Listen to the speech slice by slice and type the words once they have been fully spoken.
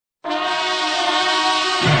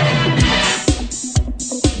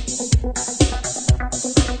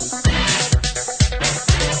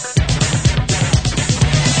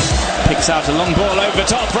out a long ball over the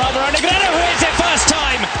top for Alvaro Negredo, who hits it first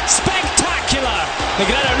time. Spectacular.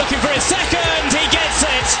 Negredo looking for his second. He gets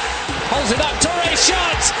it. Holds it up. Torres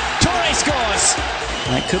shot. Torres scores.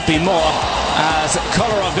 And it could be more as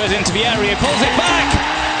Kolarov goes into the area. Pulls it back.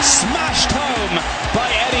 Smashed home by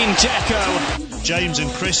Edin Dzeko. James and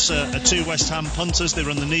Chris are two West Ham punters. They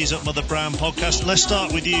run the Knees Up Mother Brown podcast. Let's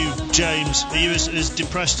start with you, James. Are you as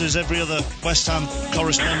depressed as every other West Ham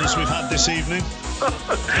correspondence we've had this evening?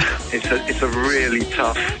 It's a really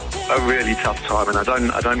tough time, and I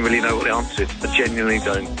don't really know what the answer is. I genuinely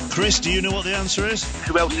don't. Chris, do you know what the answer is?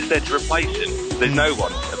 Who else is there to replace him? There's no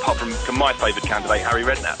one apart from my favourite candidate, Harry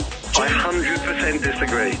Redknapp. I 100%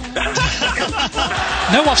 disagree.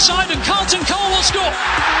 No offside, and Carlton Cole will score.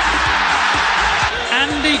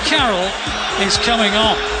 Andy Carroll is coming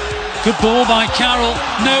on. Good ball by Carroll.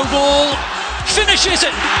 No ball. Finishes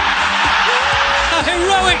it. A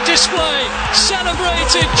heroic display.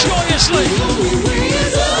 Celebrated joyously.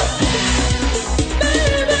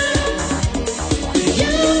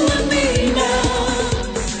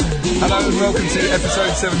 Hello and welcome to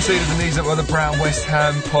episode 17 of the Knees Up Mother Brown West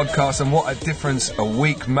Ham podcast. And what a difference a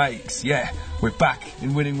week makes. Yeah, we're back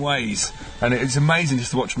in winning ways. And it's amazing just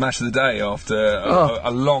to watch Match of the Day after a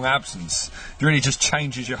long absence. It really just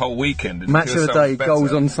changes your whole weekend. Match of the Day,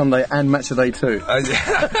 goals on Sunday and Match of the Day 2.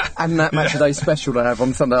 And that Match of the Day special they have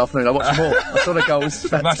on Sunday afternoon. I watch more. I saw the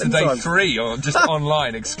goals. Match of the Day 3, or just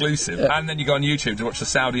online, exclusive. Yeah. And then you go on YouTube to watch the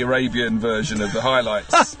Saudi Arabian version of the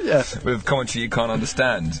highlights. Yeah. With commentary you can't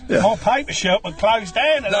understand. Yeah. My paper shop was closed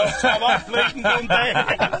down and I was bleeding down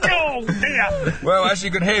there. Oh dear. Well, as you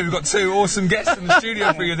can hear, we've got two awesome guests in the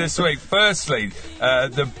studio for you this week. Firstly,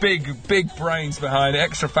 the big brains behind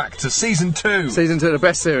Extra Factor Season 2. Season 2, the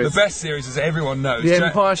best series. The best series, as everyone knows. The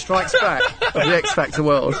Empire Strikes Back of the X Factor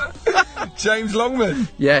world. James Longman.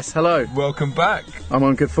 Yes, hello. Welcome back. I'm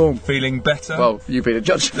on good form. Feeling better? Well, you be the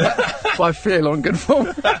judge of that. I feel on good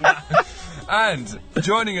form. And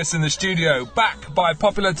joining us in the studio, back by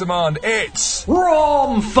popular demand, it's...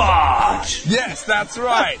 Romford! Yes, that's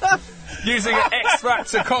right. Using X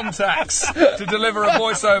Factor contacts to deliver a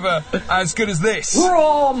voiceover as good as this.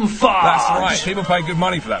 Romford! That's right. People pay good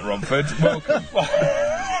money for that, Romford. Welcome.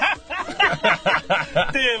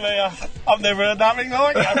 Dear me, I've never heard nothing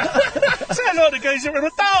like it. Sounds like the geezer in a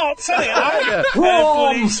dance, isn't it?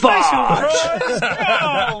 Romford! Special prize.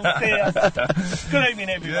 Oh dear. Good evening,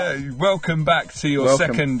 everyone. Yeah, welcome back to your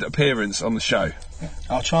second appearance on the show.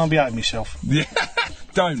 I'll try and behave myself. Yeah.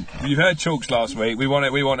 Don't. You've heard Chalks last week. We want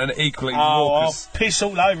an equally I'll raucous... piss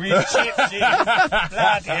all over your chips here.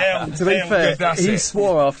 Bloody hell. To be fair, he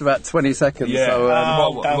swore after about 20 seconds. Yeah. So,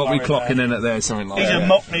 what we clocking in at there, something like that. He's a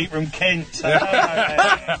mockney from Kent. So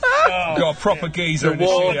got a proper geezer in the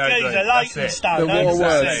studio. Geezer, Leytonstone. The war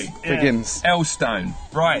words begins. Elstone.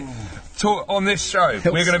 Right. On this show,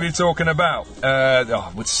 we're going to be talking about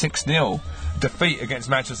with 6-0 defeat against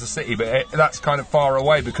Manchester City, but that's kind of far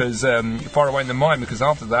away in the mind, because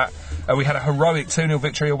after that we had a heroic 2-0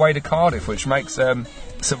 victory away to Cardiff, which makes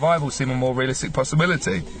survival seem a more realistic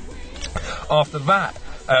possibility. After that,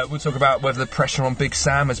 we'll talk about whether the pressure on Big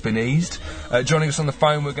Sam has been eased. Joining us on the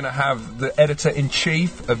phone, we're going to have the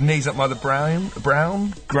editor-in-chief of Knees Up Mother Brown,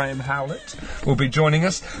 Graham Howlett, will be joining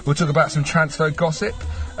us. We'll talk about some transfer gossip,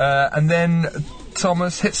 and then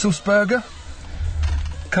Thomas Hitzelsberger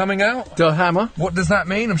coming out. The Hammer. What does that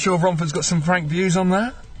mean? I'm sure Romford's got some frank views on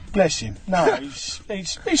that. Bless him. No, it's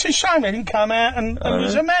a shame he didn't come out and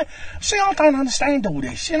was a man. See, I don't understand all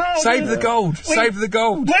this, you know. Save the gold. Save the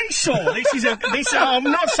gold. We saw, I'm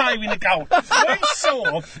not saving the gold. We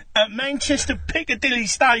saw at Manchester Piccadilly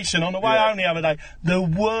Station on the way home the other day, the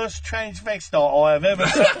worst transvestite I have ever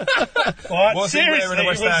seen. Right? Was he wearing a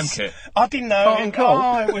West Ham kit? I didn't know.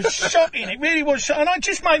 It was shocking. It really was shocking. And it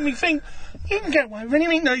just made me think, you can get away with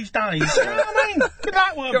anything these days. You know what I mean? Good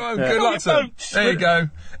luck with them. Good luck to them. There you go.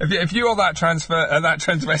 If you are that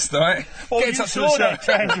transvestite, get in touch with the show.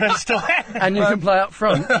 Transvestite. And you can play up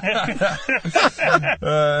front.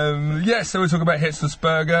 So we'll talk about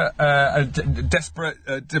Hitzelsberger. A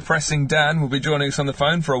desperate, depressing Dan will be joining us on the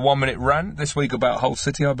phone for a 1-minute rant this week about Hull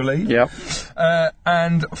City, I believe. Yep.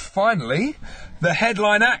 And finally, the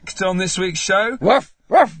headline act on this week's show. Woof.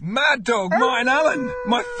 Ruff. Mad Dog, Martin Allen,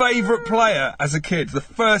 my favourite player as a kid. The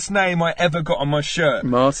first name I ever got on my shirt.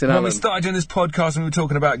 Martin Allen. When we started doing this podcast and we were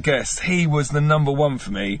talking about guests, he was the number one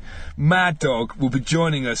for me. Mad Dog will be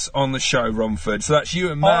joining us on the show, Romford. So that's you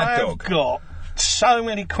and Mad Dog. I've got so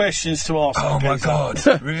many questions to ask. Oh my God,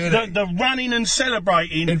 really? The running and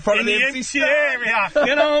celebrating in front of the empty area.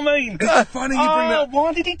 You know what I mean? It's funny you bring that.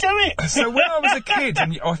 Why did he do it? So when I was a kid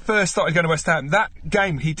and I first started going to West Ham, that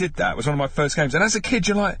game he did that was one of my first games. And as a kid,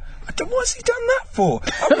 you're like, what's he done that for?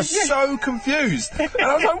 I was so confused. And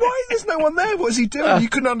I was like, why is there no one there? What is he doing? You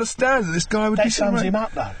couldn't understand that this guy would be so. That sums him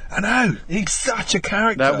up, though. I know. He's such a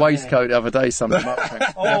character. That waistcoat the other day summed him up.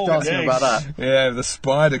 Asking about that. Yeah, the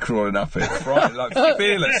spider crawling up it. Right, like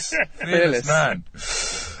fearless man.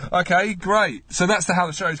 Okay, great. So that's how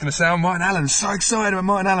the show's going to sound. Martin Allen, so excited about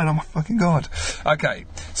Martin Allen. Oh my fucking God. Okay,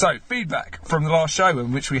 so feedback from the last show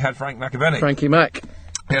in which we had Frank McAvenny. Frankie Mac.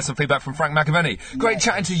 We had some feedback from Frank McAvenny. Great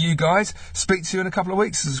chatting to you guys. Speak to you in a couple of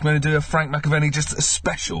weeks. I'm going to do a Frank McAvenny, just a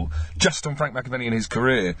special, just on Frank McAvenny and his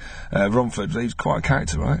career. Romford, he's quite a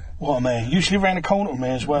character, right? What a man. Usually around the corner with me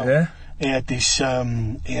as well. Yeah. He had this,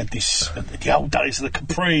 the old days of the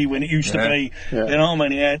Capri when it used to be, you know what I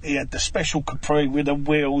mean? He had the special Capri with the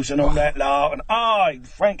wheels and all that lot. And,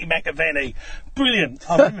 Frankie McAvenny, brilliant.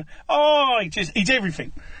 I remember, he's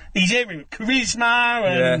everything. He's everything. Charisma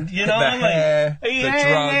and, you know what I mean? Hair, He the had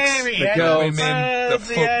drugs, everything. the women, the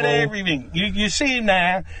football. He had everything. You see him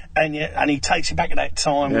now, and he takes you back at that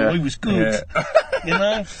time when we was good. Yeah. You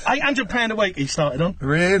know? £800 a week he started on.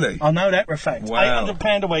 Really? I know that for a fact. Wow.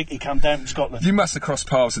 £800 a week he come down from Scotland. You must have crossed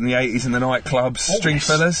paths in the 80s in the nightclubs,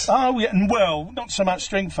 Stringfellas. Oh, yeah, and well, not so much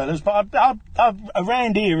Stringfellas, but I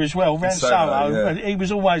around here as well, around Soho, he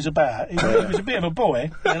was always about. He was a bit of a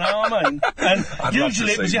boy, you know what I mean? And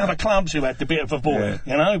usually it was the other clubs who had the bit of a boy,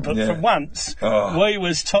 you know, but for once, we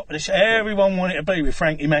was top of the show. Everyone wanted to be with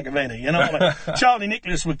Frankie McAvenny, you know what I mean? Charlie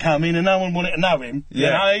Nicholas would come in and no one wanted to know him, you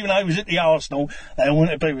know, even though he was at the Arsenal, they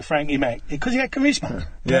wanted to be with Frankie Mac, because he had charisma.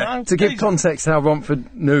 You know? To give context how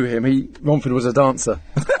Romford knew him, Romford was a dancer.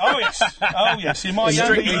 Oh yes, in my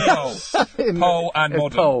younger Strictly years. pole and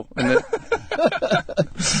modern. Pole.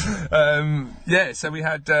 So we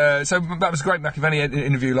had so that was a great McAvenny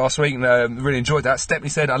interview last week, and really enjoyed that. Stepney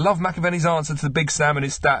said, I love McAvenny's answer to the Big Sam and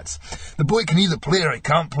his stats. The boy can either play or he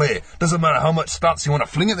can't play. Doesn't matter how much stats you want to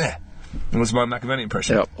fling it there. It was my McAvenny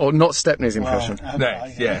impression. Yeah, or not Stepney's impression. We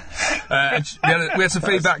had some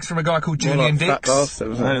feedbacks from a guy called Julian Dix.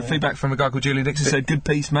 Feedback from a guy called Julian Dix who said, good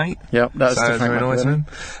piece, mate. Yeah, that was very nice of him.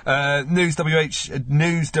 News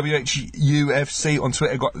WHUFC on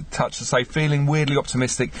Twitter got in touch to say, feeling weirdly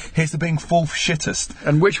optimistic. Here's to being fourth shittest.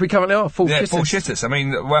 And which we currently are, fourth shittest. Yeah, fourth shittest. I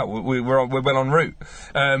mean, well, we're well en route.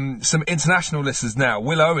 Some international listeners now.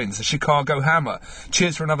 Will Owens, a Chicago Hammer.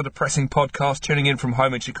 Cheers for another depressing podcast. Tuning in from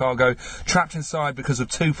home in Chicago. Trapped inside because of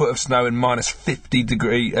 2 foot of snow and minus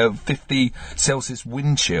 50 Celsius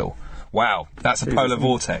wind chill. Wow, that's a polar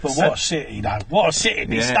vortex. But what a city, though. What a city to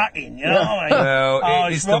be stuck in, you know what I mean? Well,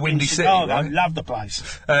 it's the windy city, right? I love the place.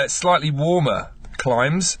 Slightly warmer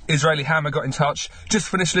climes. Israeli Hammer got in touch. Just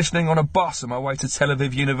finished listening on a bus on my way to Tel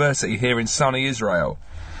Aviv University here in sunny Israel.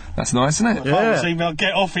 That's nice, isn't it? I'll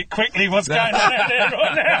get off it quickly. What's going on out there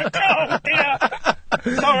right now? God, dear.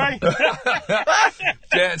 Sorry.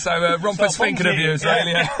 So Romford's thinking of you,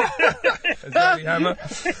 Israeli Hammer.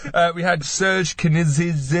 We had Serge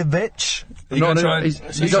Knezivich. He's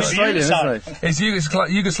Australian, isn't he? He's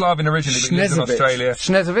Yugoslavian originally, but he lives in Australia.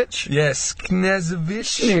 Schnezovic? Yes,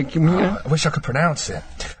 Knezivich. I wish I could pronounce it.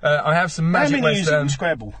 I have some magic West Ham.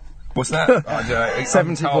 Scrabble. What's that?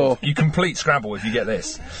 74. You complete Scrabble if you get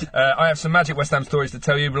this. I have some magic West Ham stories to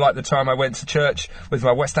tell you, like the time I went to church with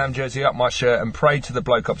my West Ham jersey up my shirt and prayed to the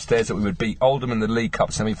bloke upstairs that we would beat Oldham in the League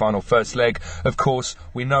Cup semi-final first leg. Of course,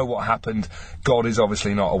 we know what happened. God is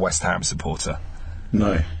obviously not a West Ham supporter.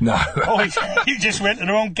 No. You just went to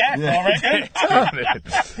the wrong gap, I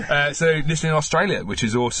reckon. So, listening in Australia, which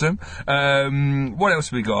is awesome. What else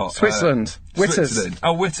have we got? Switzerland. Witters.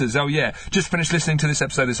 Oh, Witters. Oh, yeah. Just finished listening to this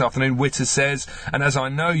episode this afternoon. Witters says, and as I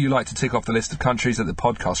know you like to tick off the list of countries that the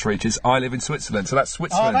podcast reaches, I live in Switzerland. So that's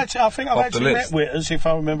Switzerland. I think I've actually met Witters, if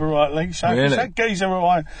I remember rightly. So really? It's that geezer who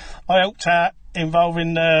I helped out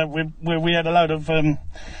involving, where we had a load of,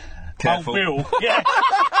 Careful. Bill. Yeah.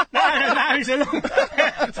 No, he's a long...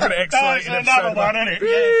 It's going to excite another one, isn't it?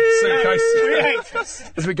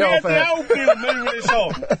 Suitcase. As we go off ahead. We had the old Bill moving us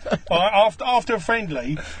on after a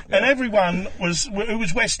friendly, and everyone who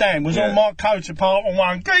was West Ham was on Mark Coates apart on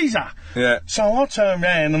one geezer. Yeah. So I turned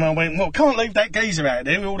round and I went, well, can't leave that geezer out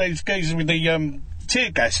there, all those geezers with the tear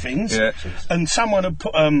gas things, Yeah. and someone had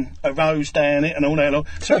put a rose down it and all that.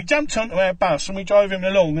 So we jumped onto our bus and we drove him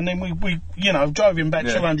along, and then we drove him back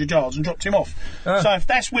 200 yards and dropped him off. So if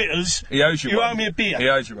that's Witters, he owes you one. owe me a beer. He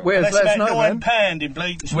owes you one. Witters, That's let us about know, man. £9 in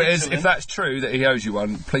Bleaton. Witters, if that's true that he owes you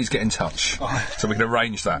one, please get in touch so we can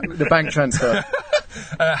arrange that. The bank transfer.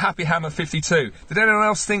 Happy Hammer 52. Did anyone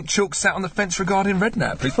else think Chalk sat on the fence regarding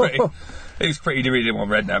Redknapp? He's pretty. He really didn't want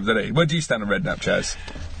Redknapp, did he? Where do you stand on Redknapp, Chaz?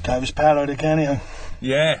 Davis Paolo de Canio.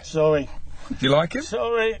 Yeah. Sorry. Do you like him?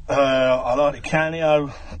 Sorry. I like the Canio.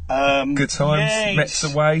 Good times. Yeah, Mets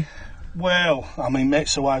away. Well, I mean,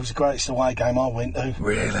 Mets away was the greatest away game I went to.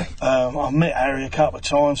 Really? I met Harry a couple of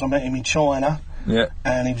times. I met him in China. Yeah.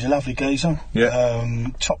 And he was a lovely geezer. Yeah.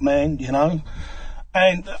 Top man, you know.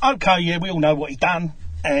 And, okay, yeah, we all know what he done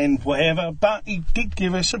and whatever, but he did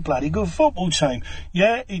give us a bloody good football team.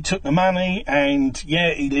 Yeah, he took the money, and,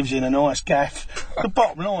 yeah, he lives in a nice gaff. The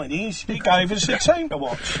bottom line is, he gave us a team to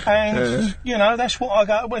watch. And, you know, that's what I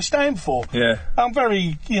go to West Ham for. Yeah. I'm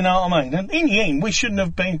very, you know what I mean? And in the end, we shouldn't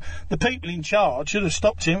have been, the people in charge should have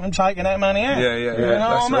stopped him and taken that money out. Yeah. You know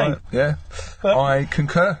That's what I mean? right. Yeah. But I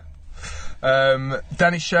concur.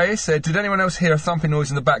 Danny Shea said, did anyone else hear a thumping noise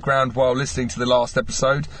in the background while listening to the last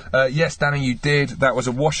episode? Yes, Danny, you did. That was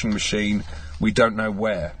a washing machine. We don't know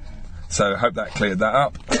where. So I hope that cleared that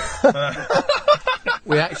up.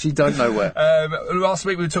 We actually don't know where. Last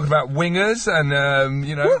week we were talking about wingers, and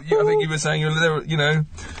I think you were saying you're a little, A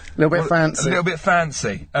little bit fancy. A little bit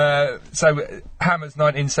fancy. So Hammers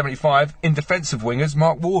 1975 in defence of wingers.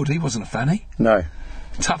 Mark Ward, he wasn't a fanny. No.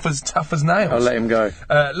 Tough as nails. I'll let him go.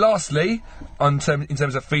 Lastly, in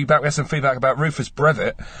terms of feedback, we have some feedback about Rufus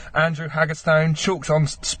Brevitt. Andrew Haggerstone chalked on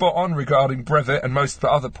spot on regarding Brevitt and most of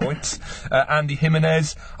the other points. Andy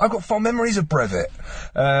Jimenez, I've got fond memories of Brevitt.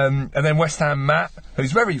 And then West Ham Matt,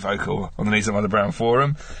 who's very vocal on the Knees Up Mother Brown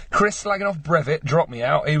forum. Chris slagging off Brevitt, dropped me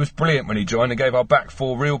out. He was brilliant when he joined and gave our back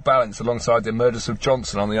four real balance alongside the murders of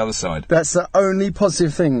Johnson on the other side. That's the only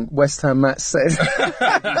positive thing West Ham Matt said.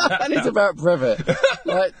 And it's about Brevitt.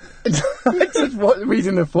 Like, I just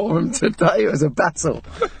reading the forum today, it was a battle.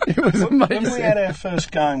 It was amazing. When we had our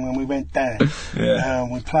first game, when we went down,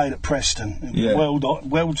 we played at Preston.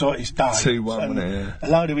 World's hottest day. 2-1, wasn't it? Yeah. A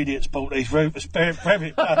load of idiots bought these Rufus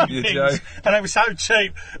Brevitt bloody things, and they were so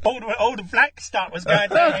cheap. All the black stuff was going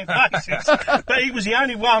down their faces. But he was the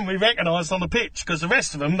only one we recognised on the pitch, because the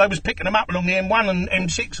rest of them, they was picking them up along the M1 and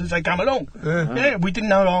M6 as they come along. Yeah, we didn't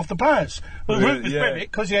know half the players. But Rufus Brevitt,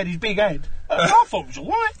 because he had his big head, I thought he was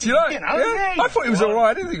alright. Do you like? I thought he was alright.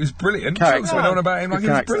 I didn't think he was brilliant. Folks went on about him like he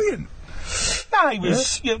was brilliant. No, he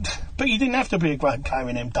was. But you didn't have to be a great player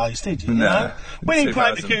in them days, did you? No. You know? When he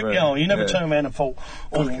played the QPR, you never turned around and thought,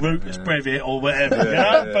 Rufus Brevitt or whatever,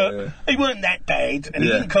 But he weren't that bad, and he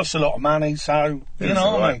didn't cost a lot of money, so, you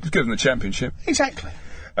know what I mean? It was good in the Championship. Exactly.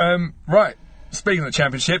 Right. Speaking of the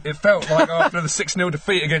Championship, it felt like after the 6-0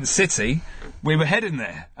 defeat against City, we were heading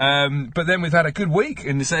there. But then we've had a good week,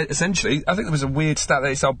 and essentially, I think there was a weird stat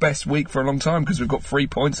that it's our best week for a long time because we've got 3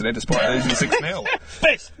 points in it despite losing 6-0.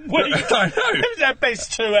 Best week? I know. It was our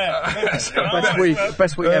best 2 out.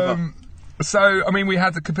 Best week ever. So, I mean, we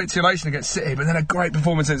had the capitulation against City, but then a great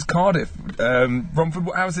performance against Cardiff. Romford,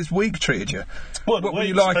 how's this week treated you? Well, the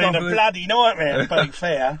week's been a bloody nightmare, to be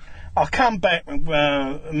fair. I come back from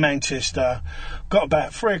Manchester, got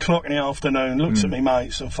about 3 o'clock in the afternoon, looked at me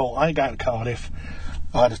mates and thought, I ain't going to Cardiff.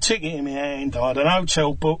 I had a ticket in my hand, I had an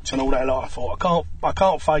hotel booked and all that lot. I thought, I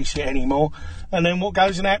can't face it anymore. And then what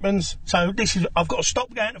goes and happens? So I've got to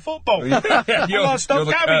stop going to football. I've got to stop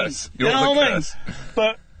going. You know what I mean?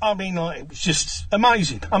 But I mean, like, it was just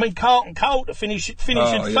amazing. I mean, Carlton Cole to finish his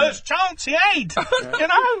first chance he had. You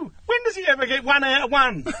know, when does he ever get 1 out of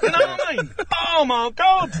 1? You know what I mean? Oh my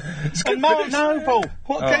God! And Mark Noble,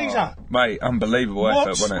 what a geezer, mate, unbelievable effort,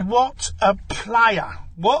 wasn't it? What a player!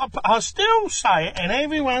 I still say it, and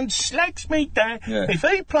everyone slags me down. Yeah. If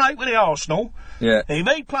he played with the Arsenal, if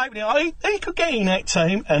he played with he could get in that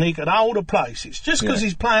team and he could hold a place. It's just because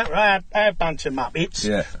he's playing for our bunch of muppets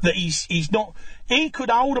that he's not. He could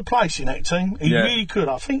hold a place in that team. He really could.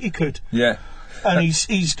 I think he could. Yeah. And he's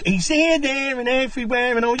here, there, and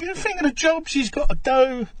everywhere, and all. You think of the jobs he's got to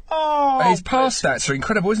do. Oh, his pass stats are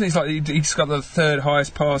incredible, isn't he? He's got the 3rd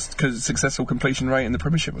highest pass successful completion rate in the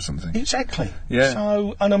Premiership or something. Exactly. Yeah.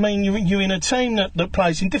 So, and I mean, you're in a team that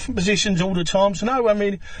plays in different positions all the time. So no, I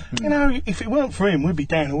mean, you know, if it weren't for him, we'd be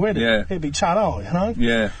down already. Yeah. It'd be ta-da, you know.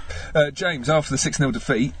 Yeah. James, after the 6-0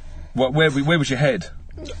 defeat, where was your head?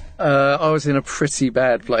 I was in a pretty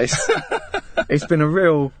bad place. It's been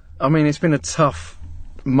a tough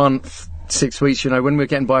month, 6 weeks, you know. When we were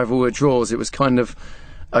getting by with all the draws, it was kind of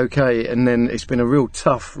okay, and then it's been a real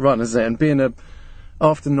tough run, isn't it? And being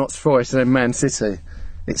after Notts Forest and then Man City,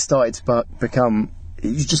 it started to become.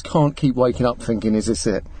 You just can't keep waking up thinking, "Is this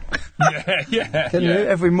it?" Can you?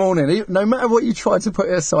 Every morning, no matter what you try to put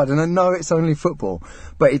it aside, and I know it's only football,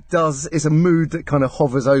 but it does. It's a mood that kind of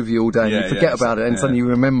hovers over you all day, and you forget about it, and suddenly you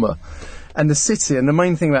remember. And the City, and the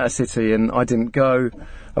main thing about the City, and I didn't go.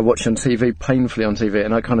 I watched on TV, painfully on TV,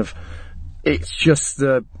 and I kind of. It's just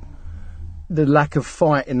the lack of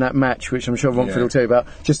fight in that match, which I'm sure Romford will tell you about.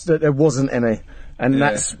 Just that there wasn't any, and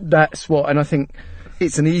that's what. And I think.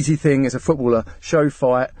 It's an easy thing as a footballer. Show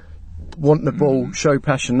fight, want the ball, show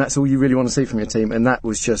passion. That's all you really want to see from your team. And that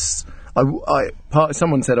was just...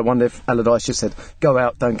 someone said, I wonder if Allardyce just said, go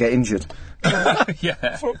out, don't get injured.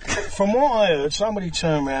 From what I heard, somebody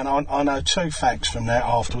turned around. I know 2 facts from that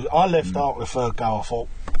afterwards. I left after the 3rd goal. I thought,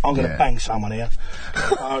 I'm going to bang someone here.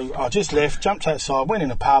 I just left, jumped outside, went in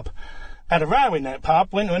a pub. Had a row in that pub,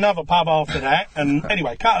 went to another pub after that, and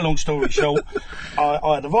anyway, cut a long story short, I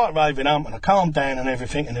had the right raving and I calmed down and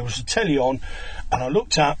everything, and there was a telly on, and I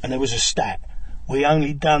looked up and there was a stat. We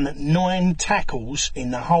only done 9 tackles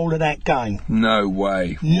in the whole of that game. No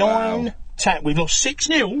way. 9 tackles. We've lost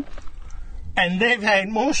 6-0, and they've had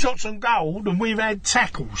more shots on goal than we've had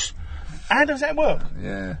tackles. How does that work?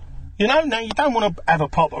 Yeah. You know, now you don't want to have a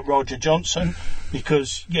pop at Roger Johnson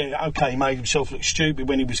because, he made himself look stupid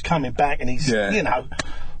when he was coming back and he's, you know...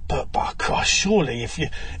 But gosh, surely if you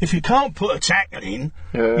can't put a tackle in,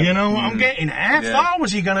 you know what I'm getting at. How far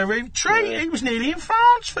was he going to retreat? He was nearly in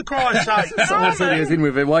France, for Christ's sake. Someone said he was in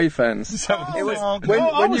with away fans. When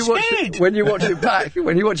you watch it back,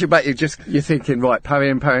 you're thinking, right, parry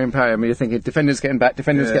him. You're thinking defenders getting back,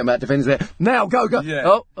 defenders there. Now go.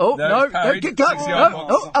 Yeah. No, get go.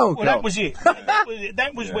 Well, that was it.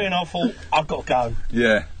 That was when I thought I've got to go.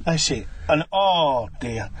 Yeah, that's it. And oh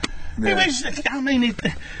dear. It was, I mean,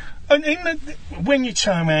 when you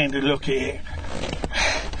turn around and look at it,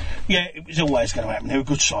 it was always going to happen. They're a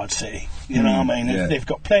good side, City. You know what I mean? They've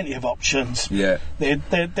got plenty of options. Yeah. They're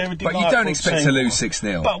a but you don't expect to lose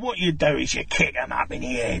 6-0. But what you do is you kick them up in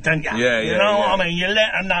the air, don't you? You know what I mean? You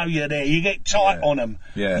let them know you're there. You get tight on them.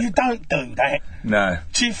 Yeah. You don't do that. No.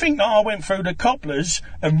 Do you think that I went through the cobblers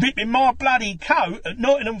and ripping my bloody coat at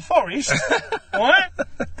Nottingham Forest, right?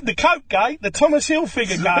 The coat gate, the Thomas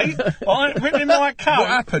Hilfiger gate, right? Ripping my coat. What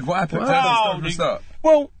happened?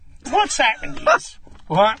 Well, what's happened is...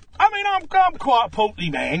 Right. I mean, I'm quite a portly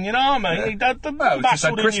man, you know what I mean? The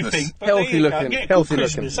muscle than you think. Healthy looking. Healthy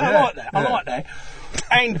looking. I like that. I like that.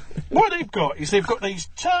 And what they've got is they've got these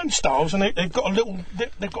turnstiles and they've got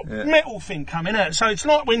they've got metal thing coming out. So it's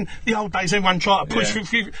like when the old days everyone tried to push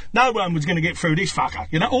through. No one was going to get through this fucker,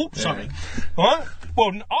 you know? Oh, sorry. Right?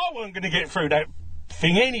 Well, I wasn't going to get through that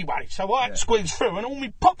thing anyway. So I had to squeeze through and all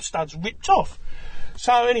my pop studs ripped off.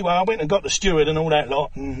 So anyway, I went and got the steward and all that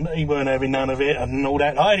lot, and he weren't having none of it and all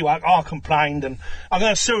that lot. Anyway, I complained, and I'm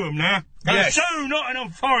going to sue him now. Sue Nottingham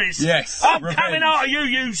Forest. Yes. I'm coming out of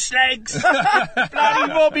you slags.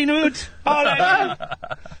 Bloody Robin Hood.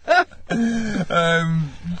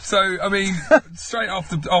 So, I mean, straight off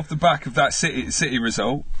the back of that City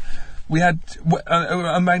result, we had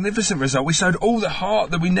a magnificent result. We showed all the heart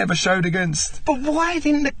that we never showed against. But why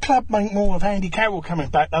didn't the club make more of Andy Carroll coming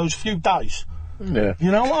back those few days? Yeah. You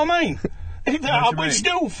know what I mean? We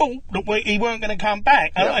still thought that he weren't going to come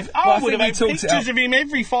back. Yeah. I would have had pictures of him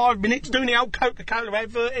every 5 minutes doing the old Coca-Cola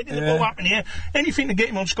advert, hitting the ball up in the air, anything to get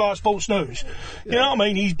him on Sky Sports News. You know what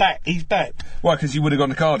I mean? He's back. Why, because you would have gone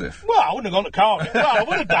to Cardiff? Well, I wouldn't have gone to Cardiff. Well, I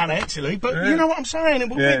would have done, actually. But you know what I'm saying?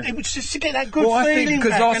 It was just to get that good feeling. I think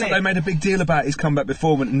because last time they made a big deal about his comeback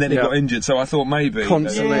before and then he got injured, so I thought maybe.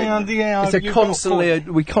 Constantly.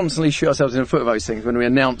 We constantly shoot ourselves in the foot of those things when we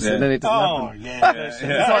announce it and then it doesn't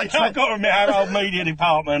happen. I've got to admit, our old media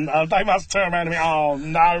department, they must turn around and be, oh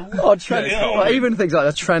no. Even things like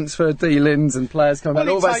the transfer dealings and players coming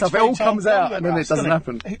back, all that stuff, it all comes out and then it doesn't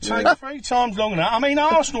happen. It takes 3 times longer than that. I mean,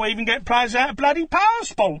 Arsenal even get players out of bloody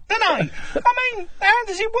passport, don't they? I mean, how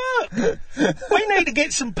does it work? We need to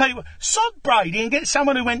get some people, sod Brady, and get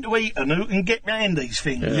someone who went to Eton who can get round these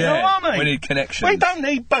things. You know what I mean? We need connections. We don't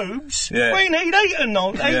need boobs. We need Eton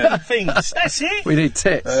things. That's it. We need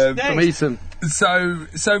tits from Eton. So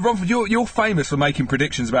Romford, you're famous for making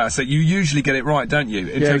predictions about us. So you usually get it right, don't you?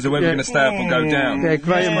 In terms of whether we're going to stay up or go down. Yeah,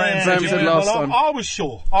 Graham said last time. I was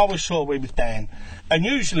sure we was down, and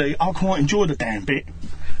usually I quite enjoy the down bit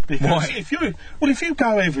because if you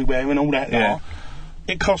go everywhere and all that lot,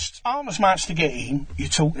 it costs almost much to get in. You're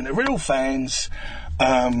talking to real fans.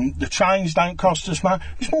 The trains don't cost us much.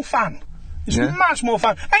 It's more fun. It's much more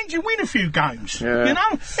fun, and you win a few games. Yeah. You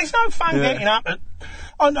know, it's no fun getting up at.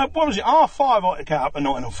 What was it? R5 I had to get up at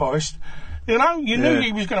Nottingham Forest. You know, you knew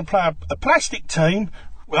he was going to play a plastic team.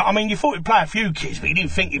 Well, I mean, you thought he'd play a few kids, but you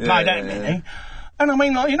didn't think he'd play that many. And I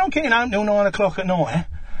mean, like, you're not getting home till 9 o'clock at night.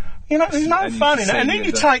 You know, there's no fun in it. And then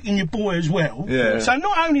you're taking your boy as well. Yeah. So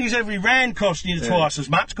not only is every round costing you twice as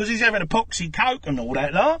much, because he's having epoxy coke and all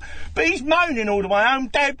that lot, but he's moaning all the way home,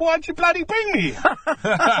 Dad, why'd you bloody bring me here?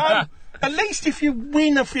 So, at least if you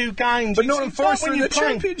win a few games... But not in Forest in the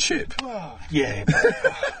Championship. Oh, yeah.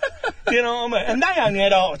 You know what I mean? And they only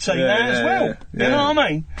had half a team as well. You know what I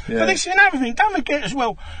mean? Yeah. But this is another thing. Don't forget as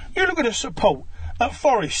well, you look at the support at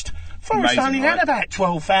Forest. Forest Amazing, only had about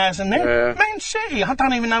 12,000 then. Yeah. Man City, I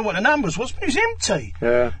don't even know what the numbers was, but it was empty.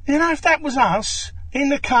 Yeah. You know, if that was us, in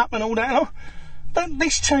the cup and all that... But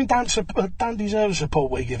this team don't deserve the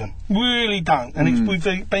support we give them. Really don't. And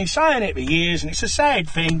we've been saying it for years, and it's a sad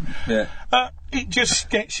thing. Yeah. It just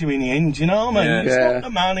gets you in the end, you know what I mean? Yeah. It's not the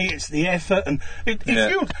money, it's the effort. And if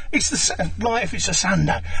it's a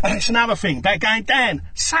Sunday, and it's another thing, back going down,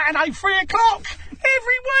 Saturday, 3 o'clock,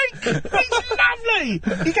 every week. It's lovely.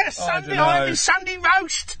 You get a Sunday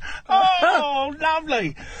roast. Oh,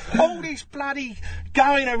 lovely. All this bloody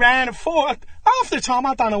going around and forth. Half the time,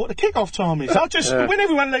 I don't know what the kick-off time is. I just, when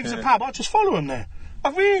everyone leaves the pub, I just follow them there.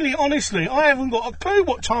 I really, honestly, I haven't got a clue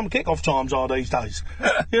what time kick-off times are these days.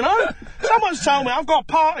 You know? Someone's told me I've got a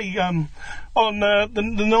party on the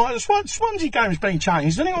night the Swansea game's been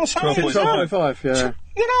changed. Didn't it? On Sunday? 12:45, yeah.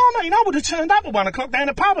 You know what I mean? I would have turned up at 1 o'clock down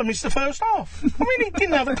the pub and missed the first half. I really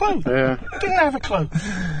didn't have a clue. Yeah. Didn't have a clue.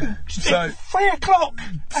 So, 3 o'clock.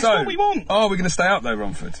 That's what we want. Are we going to stay up though,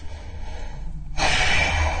 Romford?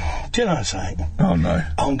 Do you know something? Oh no.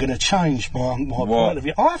 I'm going to change my point of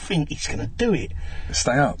view. I think he's going to do it.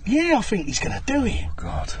 Stay up? Yeah, I think he's going to do it. Oh,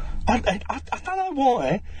 God. I don't know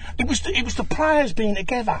why. It was the players being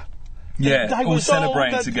together. Yeah, they all were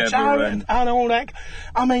celebrating together and all that.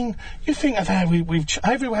 I mean, you think of how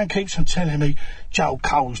everyone keeps on telling me Joe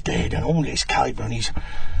Cole's dead and all this caper and he's...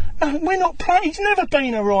 we're not playing. He's never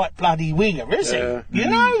been a right bloody winger, is he? You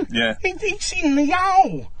know? Yeah. He's in the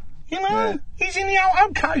hole. You know? He's in the hole.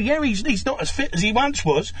 Okay, yeah, he's not as fit as he once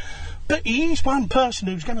was. But he is one person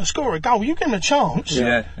who's going to score a goal. You give him a chance.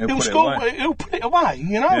 Yeah, he'll put it away,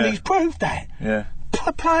 you know, and he's proved that. Yeah.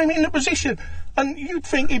 Play him in the position. And you'd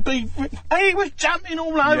think he'd be... He was jumping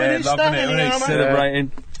all over this stuff. He's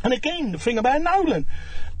celebrating. And again, the thing about Nolan.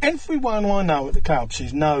 Everyone I know at the club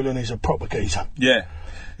says Nolan is a proper geezer. Yeah.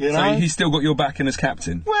 You know? So he's still got your backing as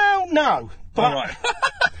captain? Well, no. But, all right.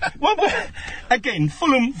 well, again,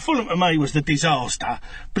 Fulham to me was the disaster,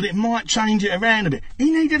 but it might change it around a bit.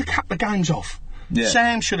 He needed a couple of games off. Yeah.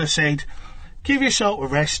 Sam should have said, give yourself a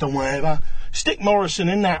rest and whatever, stick Morrison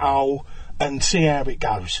in that hole and see how it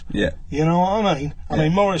goes. Yeah. You know what I mean? I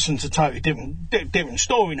mean, Morrison's a totally different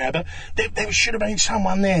story now, but there should have been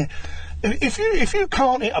someone there. If you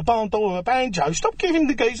can't hit a barn door with a banjo, stop giving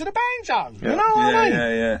the geezer the banjo. You know what I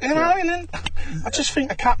mean? You know, and then I just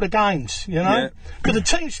think a couple of games, you know? But the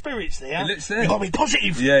team spirit's there. You've got to be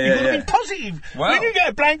positive. You've got to be positive. Wow. When you get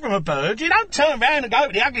a blank from a bird, you don't turn around and go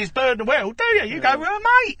to the ugliest bird in the world, do you? You go with a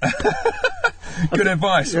mate. Good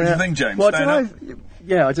advice. What do you think, James? Well,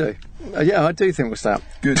 I do. I do think we'll stay up.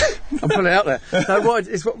 Good. I'm putting it out there. No,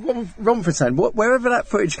 it's what Romford saying. Wherever that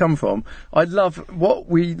footage come from, what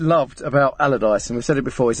we loved about Allardyce, and we've said it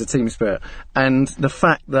before, is the team spirit. And the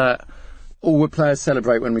fact that all the players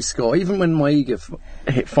celebrate when we score. Even when Maiga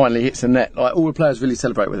finally hits the net, like, all the players really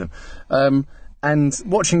celebrate with him. And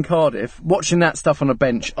watching Cardiff, watching that stuff on the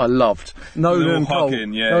bench, I loved. Nolan and Cole,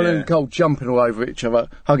 and Cole jumping all over each other,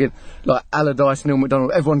 hugging, like Allardyce, Neil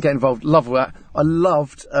McDonald, everyone getting involved. Love that. I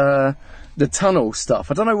loved the tunnel stuff.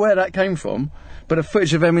 I don't know where that came from, but a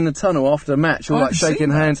footage of them in the tunnel after the match, all like shaking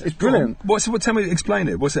hands. It's brilliant. Tell me, explain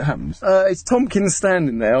it. What's it happens? It's Tompkins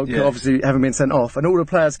standing there, obviously having been sent off, and all the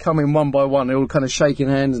players come in one by one. They're all kind of shaking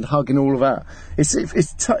hands and hugging, all of that.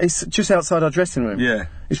 It's just outside our dressing room. Yeah,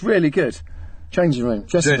 it's really good. Changing room,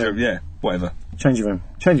 dressing room. Yeah, whatever. Changing room.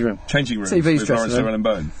 TV's dressing room. And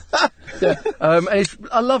Bone. And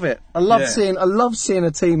I love it. I love seeing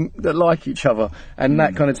a team that like each other and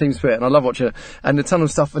that kind of team spirit. And I love watching it. And the tunnel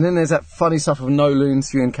stuff. And then there's that funny stuff of Nolan,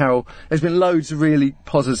 Hugh and Carroll. There's been loads of really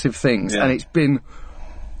positive things, and it's been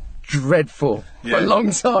dreadful for a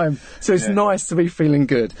long time, so it's nice to be feeling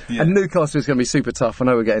good. And Newcastle is going to be super tough. I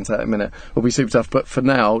know we'll get into that in a minute. Will be super tough, but for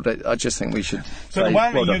now, I just think we should. But the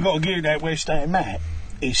one thing you've got to give that West Ham Matt,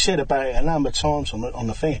 he said about it a number of times on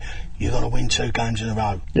the thing. You've got to win 2 games in a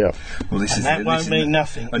row. Yeah. Well, that won't mean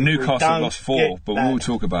nothing. And Newcastle lost 4, but we'll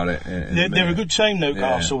talk about it. They're a good team,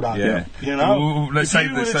 Newcastle, though. Yeah. You know, if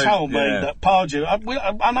you would have told me that Pardew, I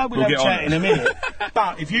know we'll have a chat in a minute,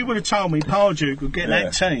 but if you would have told me Pardew could get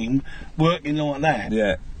that team working like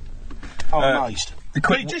that, I'm amazed.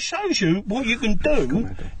 But it just shows you what you can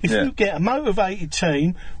do if you get a motivated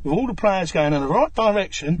team with all the players going in the right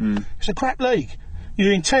direction. It's a crap league.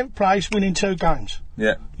 You're in 10th place, winning 2 games.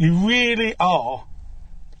 Yeah. You really are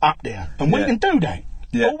up there, and we can do that.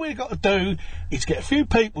 Yeah. All we've got to do is get a few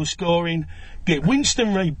people scoring, get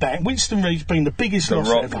Winston Reid back. Winston Reid's been the biggest loss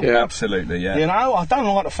ever. Yeah, absolutely, yeah. You know, I don't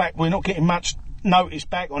like the fact we're not getting much notice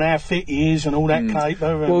back on how fit he is and all that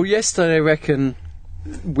caper. Well, yesterday, I reckon,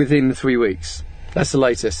 within 3 weeks. That's the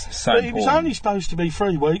latest. But it was only supposed to be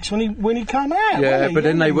 3 weeks when he came out. Yeah, but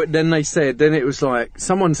then they said it was like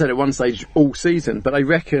someone said at one stage all season, but I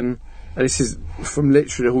reckon, and this is from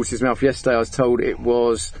literally the horse's mouth. Yesterday, I was told it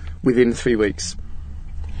was within 3 weeks.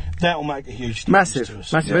 That'll make a huge difference to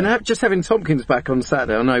us. Massive. Yeah. And just having Tompkins back on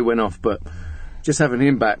Saturday, I know he went off, but just having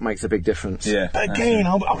him back makes a big difference. Yeah. But again,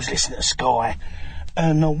 I was listening to Sky,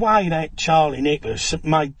 and the way that Charlie Nicholas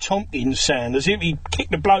made Tompkins sound as if he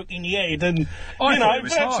kicked the bloke in the head, and I thought it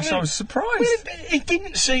was harsh. I was surprised. He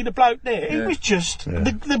didn't see the bloke there. It was just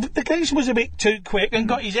the case was a bit too quick and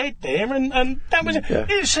got his head there, and that was it. It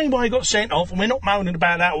didn't seem why he got sent off, and we're not moaning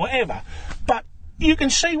about that or whatever. But you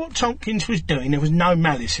can see what Tompkins was doing. There was no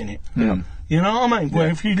malice in it. Yeah. You know what I mean? Where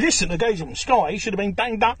if you listen to the guys on Sky, he should have been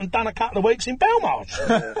banged up and done a couple of weeks in Belmarsh.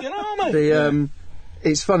 You know what I mean?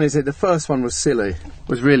 It's funny, is it? The first one was silly.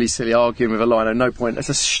 Was really silly, arguing with a lino, no point. It's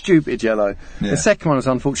a stupid yellow. Yeah. The second one was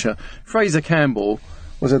unfortunate. Fraser Campbell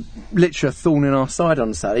was literally a thorn in our side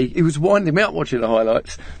on Saturday. He was winding me up watching the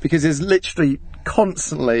highlights because there's literally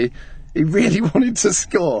constantly. He really wanted to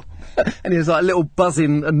score, and he was like a little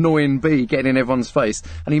buzzing, annoying bee getting in everyone's face,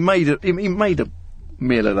 and he made a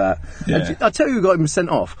meal of that. Yeah. I tell you who got him sent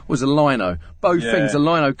off was a lino. Both things. The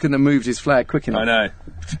lino couldn't have moved his flag quick enough. I know.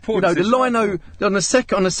 You know, the lino on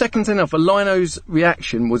the second send off, a lino's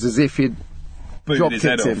reaction was as if he'd drop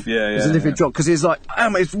kicked him. Yeah, as if he'd dropped, because he's like,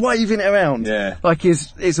 it's waving it around. Yeah. Like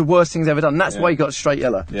it's the worst thing he's ever done. That's why he got a straight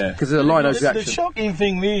yellow. Yeah. Because of the lino's reaction. The shocking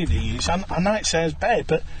thing really is, I know it sounds bad,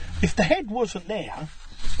 but if the head wasn't there,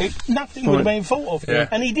 nothing would have been thought of. Yeah.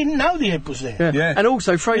 And he didn't know the head was there. Yeah. Yeah. And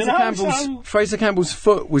also, Fraser Campbell's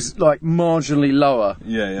foot was like marginally lower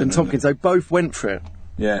than Tompkins. They both went for it.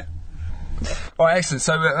 Yeah. All right, excellent.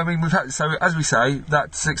 So, I mean, as we say,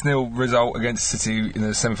 that 6-0 result against City in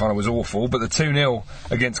the semi-final was awful, but the 2-0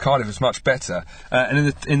 against Cardiff was much better.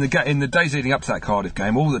 And in the days leading up to that Cardiff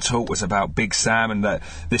game, all the talk was about Big Sam and that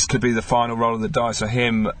this could be the final roll of the dice for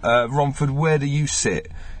him. Romford, where do you sit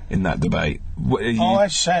in that debate? I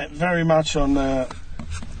sat very much on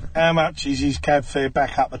how much is his cab fare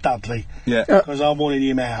back up to Dudley? Yeah. Because I wanted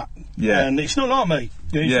him out. Yeah. And it's not like me.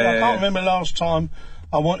 I can't remember last time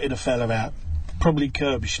I wanted a fella out. Probably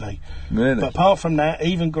Kirbishley. Really? But apart from that,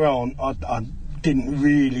 even Grant, I didn't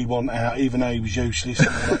really want out, even though he was useless and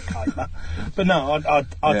all that caper. But no,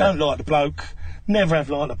 I don't like the bloke. Never have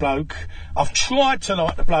liked the bloke. I've tried to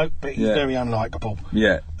like the bloke, but he's very unlikable.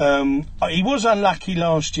 Yeah. He was unlucky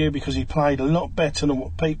last year because he played a lot better than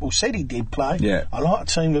what people said he did play. Yeah. I like a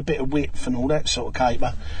team with a bit of width and all that sort of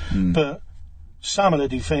caper. But some of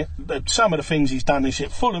the things he's done this year,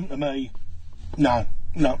 Fulham to me, no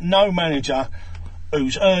manager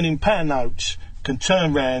who's earning pound notes can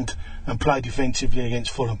turn round and play defensively against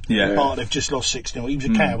Fulham. Yeah. They've just lost 6-0. He was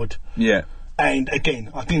a coward. Yeah. And again,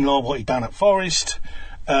 I didn't like what he'd done at Forest.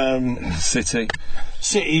 City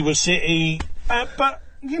was City. But,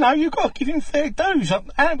 you know, you've got to give him fair dues.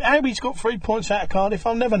 How he's got 3 points out of Cardiff,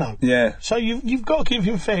 I'll never know. Yeah. So you've got to give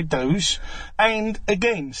him fair dues. And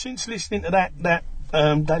again, since listening to that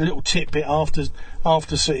little tidbit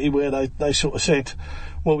after City where they sort of said,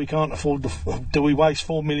 well, we can't afford do we waste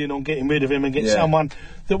 $4 million on getting rid of him and get someone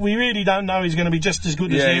that we really don't know is going to be just as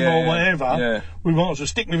good as him or whatever? Yeah. We might as well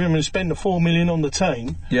stick with him and spend the $4 million on the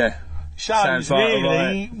team. Yeah. Shows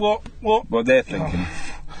really what they're thinking.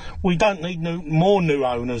 We don't need more new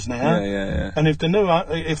owners now. Yeah. And if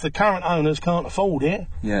the current owners can't afford it,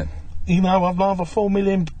 you know, I'd rather $4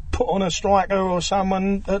 million put on a striker or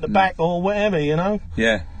someone at the back or whatever, you know.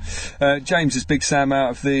 Yeah. James, is Big Sam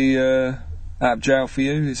out of jail for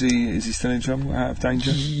you? Is he still in trouble, out of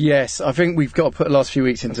danger? Yes, I think we've got to put the last few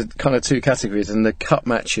weeks into kind of two categories, and the cup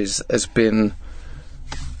matches has been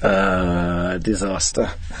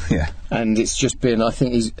disaster. Yeah. And it's just been, I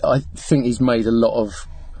think he's made a lot of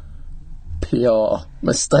PR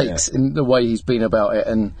mistakes in the way he's been about it,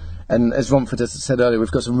 and as Romford has said earlier,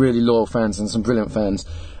 we've got some really loyal fans and some brilliant fans,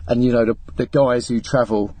 and you know the guys who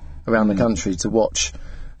travel around the country to watch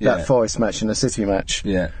that Forest match and the City match.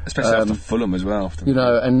 Yeah, especially after Fulham as well. You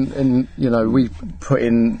know, and you know, we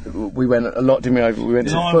went a lot, didn't we? We went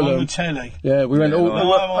to Fulham. On the telly. Yeah, we went all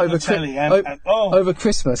over telly. Over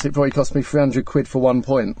Christmas. It probably cost me £300 for 1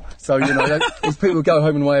 point. So you know, these people who go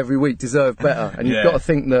home and away every week deserve better. And you've got to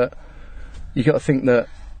think that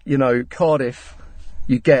you know, Cardiff,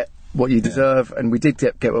 you get what you deserve, and we did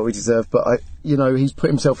get what we deserve. But you know, he's put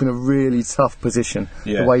himself in a really tough position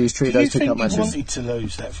the way he's treated those 2 cup matches. Do you think he wanted to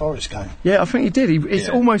lose that Forest game? Yeah, I think he did. It's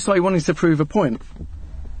almost like he wanted to prove a point.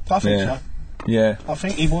 I think so. Yeah, I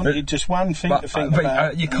think he wanted just one thing to think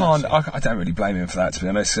about. You can't. I don't really blame him for that, to be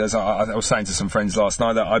honest. As I was saying to some friends last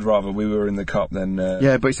night that I'd rather we were in the cup than.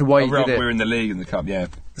 Yeah, but it's the way he did it. We're in the league in the cup. Yeah.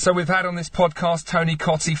 So we've had on this podcast Tony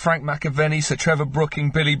Cottee, Frank McAvenny, Sir Trevor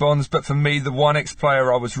Brooking, Billy Bonds, but for me the one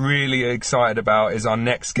ex-player I was really excited about is our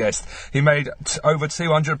next guest. He made over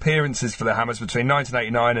 200 appearances for the Hammers between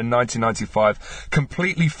 1989 and 1995,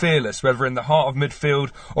 completely fearless, whether in the heart of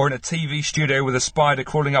midfield or in a TV studio with a spider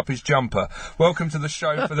crawling up his jumper. Welcome to the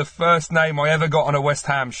show for the first name I ever got on a West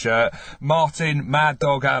Ham shirt, Martin Mad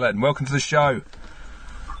Dog Allen. Welcome to the show.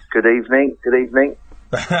 Good evening.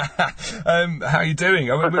 How are you doing?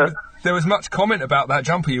 There was much comment about that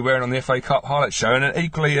jumper you're wearing on the FA Cup highlight show, and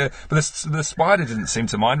equally, but the spider didn't seem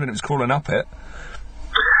to mind when it was crawling up it.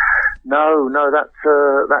 No,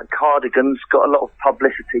 that cardigan's got a lot of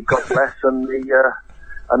publicity, God bless,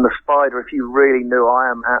 and the spider, if you really knew, I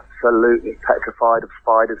am absolutely petrified of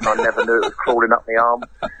spiders, and I never knew it was crawling up my arm.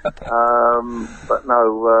 But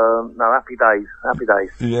no, happy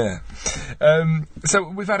days. Yeah. So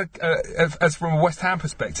we've had, as from a West Ham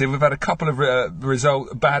perspective, we've had a couple of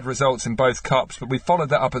bad results in both cups, but we followed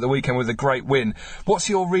that up at the weekend with a great win. What's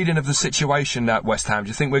your reading of the situation at West Ham? Do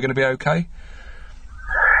you think we're going to be okay?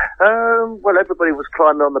 Well, everybody was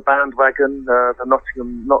climbing on the bandwagon. The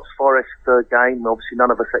Notts Forest game. Obviously,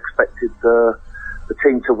 none of us expected the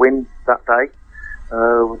team to win that day.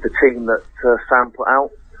 With the team that Sam put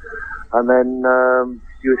out, and then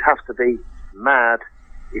you would have to be mad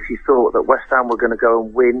if you thought that West Ham were going to go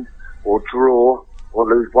and win or draw or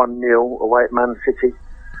lose 1-0 away at Man City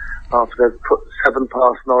after they've put 7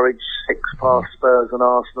 past Norwich, 6 past Spurs and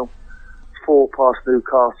Arsenal, 4 past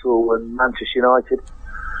Newcastle and Manchester United.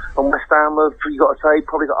 And West Ham have, you got to say,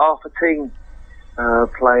 probably got half a team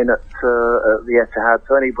playing at the Etihad.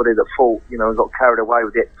 So anybody that thought, you know, got carried away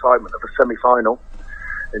with the excitement of a semi-final,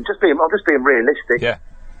 and I'm just being realistic. Yeah.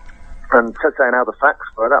 And saying how the facts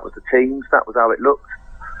were, that was the teams, that was how it looked,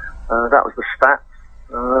 that was the stats,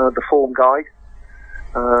 the form guide.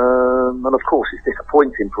 And of course, it's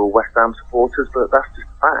disappointing for all West Ham supporters, but that's just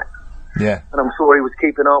a fact. Yeah. And I'm sure he was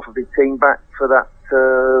keeping half of his team back for that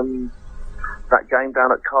game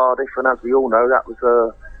down at Cardiff, and as we all know, that was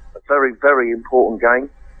a very, very important game.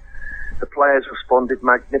 The players responded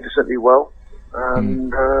magnificently well,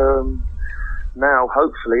 and now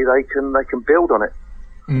hopefully they can build on it.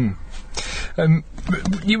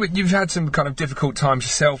 You've had some kind of difficult times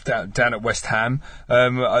yourself down at West Ham.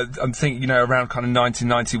 I'm thinking, you know, around kind of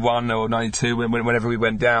 1991 or 92, whenever we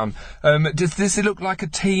went down. Does it look like a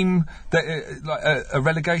team that like a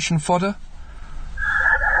relegation fodder?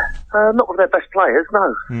 Not with their best players,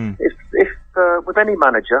 no. If with any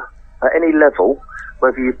manager at any level,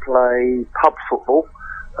 whether you play pub football,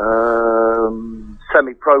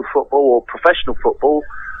 semi-pro football, or professional football,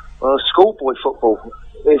 schoolboy football,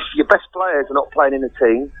 if your best players are not playing in a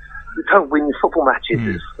team, you don't win your football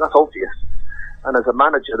matches. That's obvious. And as a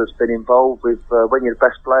manager that's been involved with when your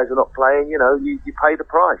best players are not playing, you know, you pay the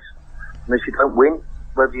price. And if you don't win,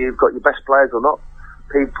 whether you've got your best players or not,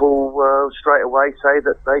 people straight away say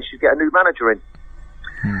that they should get a new manager in.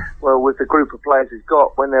 Well, with the group of players he's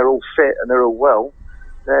got, when they're all fit and they're all well,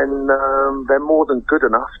 then they're more than good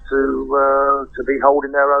enough to be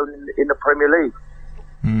holding their own in the Premier League.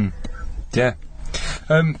 Yeah.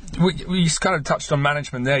 You kind of touched on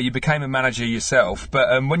management there. You became a manager yourself,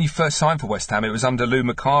 but when you first signed for West Ham, it was under Lou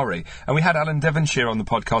Macari. And we had Alan Devonshire on the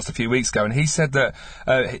podcast a few weeks ago, and he said that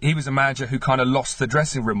he was a manager who kind of lost the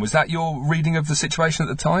dressing room. Was that your reading of the situation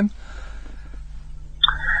at the time?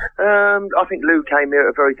 I think Lou came here at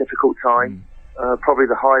a very difficult time. Probably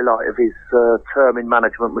the highlight of his term in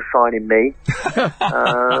management was signing me.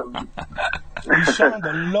 He signed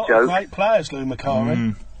a lot of great players, Lou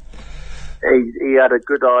Macari. He had a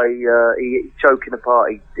good eye. Joking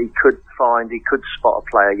apart, he could spot a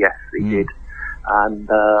player. Yes, he did. And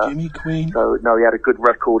Jimmy Queen. So no, he had a good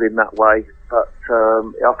record in that way. But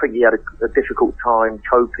I think he had a difficult time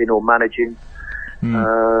coping or managing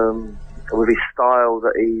with his style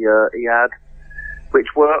that he had,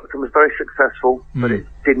 which worked and was very successful. But it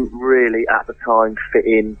didn't really at the time fit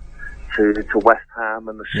in to West Ham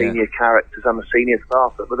and the senior characters and the senior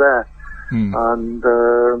staff that were there. And,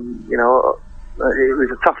 you know, it was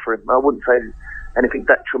a tough for him. I wouldn't say anything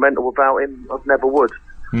detrimental about him. I never would.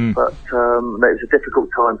 But it was a difficult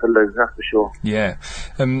time for Lou, that's for sure. Yeah.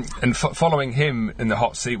 And following him in the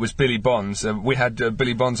hot seat was Billy Bonds. We had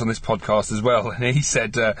Billy Bonds on this podcast as well, and he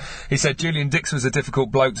said Julian Dix was a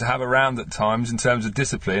difficult bloke to have around at times in terms of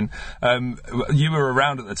discipline. You were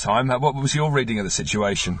around at the time. What was your reading of the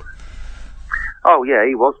situation? Oh, yeah,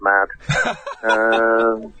 he was mad.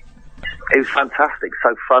 He was fantastic,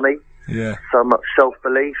 so funny, so much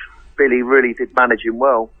self-belief. Billy really did manage him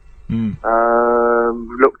well.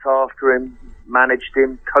 Looked after him, managed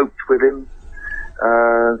him, coped with him.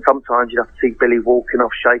 Sometimes you'd have to see Billy walking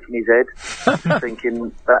off shaking his head,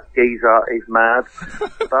 thinking that geezer is mad.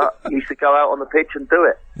 But he used to go out on the pitch and do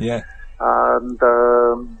it. Yeah. And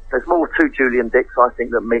there's more to Julian Dix, I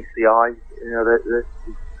think, that meets the eye.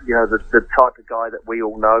 You know, the type of guy that we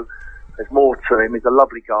all know. There's more to him. He's a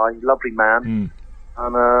lovely guy, lovely man.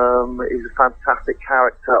 And he's a fantastic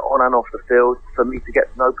character on and off the field for me to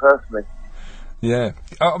get to know personally. Yeah.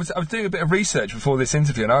 I was doing a bit of research before this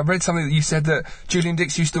interview, and I read something that you said that Julian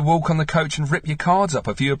Dix used to walk on the coach and rip your cards up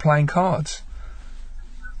if you were playing cards.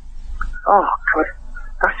 Oh, God.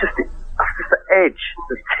 That's just the edge,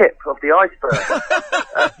 the tip of the iceberg.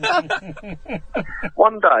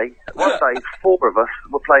 One day, four of us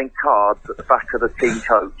were playing cards at the back of the team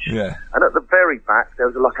coach. Yeah. And at the very back, there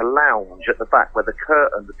was like a lounge at the back where the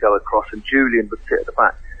curtain would go across and Julian would sit at the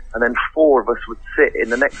back. And then four of us would sit in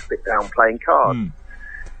the next bit down playing cards.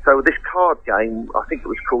 So this card game, I think it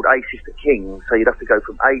was called Aces to Kings. So you'd have to go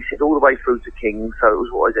from aces all the way through to kings. So it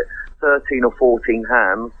was, 13 or 14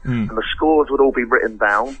 hands. And the scores would all be written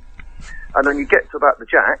down. And then you get to about the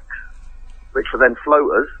jacks, which were then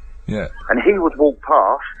floaters. Yeah. And he would walk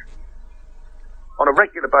past on a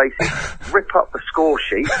regular basis, rip up the score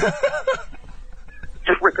sheet,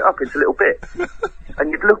 just rip it up into little bits.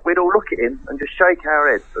 And we'd all look at him and just shake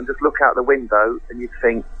our heads and just look out the window and you'd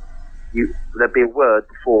think, there'd be a word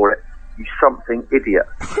before it, you something idiot.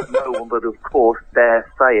 No one would, of course, dare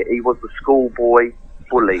say it. He was the schoolboy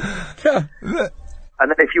bully. And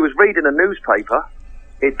then if you was reading a newspaper,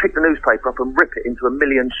 he'd pick the newspaper up and rip it into a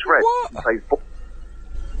million shreds.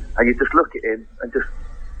 And you just look at him and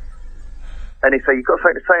he'd say, "You've got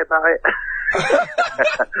something to say about it?"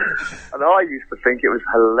 And I used to think it was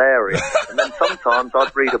hilarious. And then sometimes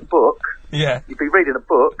I'd read a book. Yeah. He'd be reading a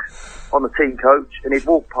book on the team coach and he'd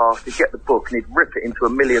walk past, he'd get the book and he'd rip it into a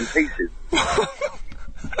million pieces.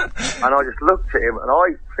 And I just looked at him and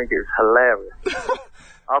I think it was hilarious.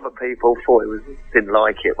 Other people didn't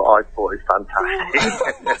like it, but I thought it was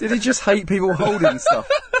fantastic. Did he just hate people holding stuff?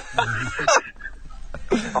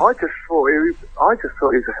 I just thought it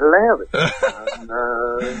was hilarious. And,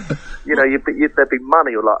 you know, there'd be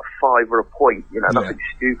money or like a $5 or a point, you know, nothing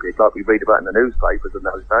stupid like we read about in the newspapers in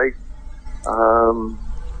those days.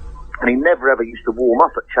 And he never ever used to warm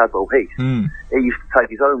up at Chadwell Heath. He used to take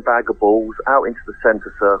his own bag of balls out into the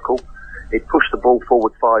centre circle. He'd push the ball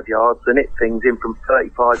forward 5 yards and hit things in from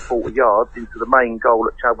 35, 40 yards into the main goal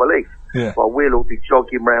at Chadwell Heath. Yeah. While we'll all be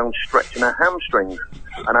jogging round stretching our hamstrings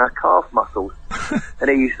and our calf muscles. And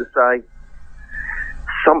he used to say,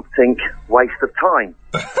 "Something waste of time."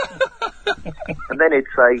 And then he'd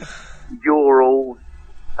say, "You're all,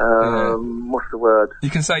 what's the word?" You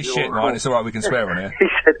can say shit, right? It's alright, we can swear on here.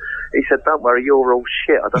 He said, "Don't worry, you're all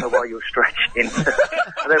shit. I don't know why you're stretching."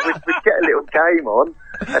 And then we'd get a little game on,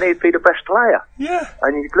 and he'd be the best player. Yeah.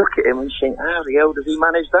 And you'd look at him and think, how the hell does he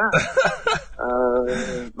manage that?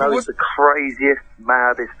 No, he's the craziest,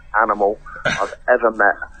 maddest animal I've ever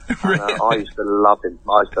met. Really? I used to love him.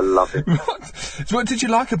 So what did you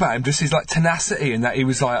like about him? Just his like tenacity and that he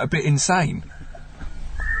was like a bit insane?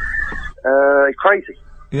 He's crazy.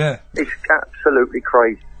 Yeah. He's absolutely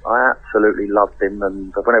crazy. I absolutely loved him,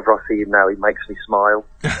 and whenever I see him now, he makes me smile.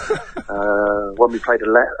 When we played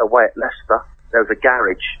away at Leicester, there was a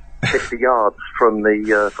garage 50 yards from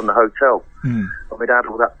the hotel, and we'd had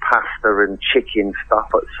all that pasta and chicken stuff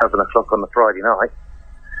at 7 o'clock on the Friday night,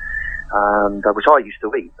 and which I used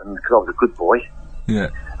to eat, and because I was a good boy. Yeah.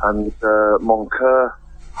 And Moncur,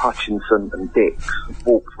 Hutchinson, and Dix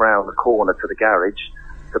walked round the corner to the garage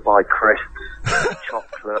to buy crisps,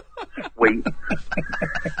 chocolate, sweets,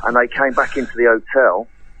 and they came back into the hotel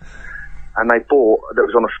and they bought, that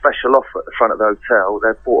was on a special offer at the front of the hotel,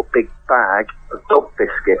 they bought a big bag of dog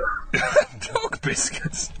biscuits. Dog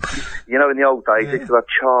biscuits? You know, in the old days, they used to have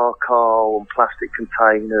charcoal and plastic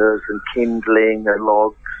containers and kindling and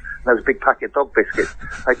logs, and there was a big packet of dog biscuits.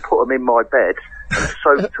 They put them in my bed and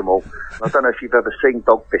soaked them all. I don't know if you've ever seen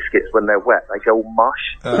dog biscuits when they're wet, they go all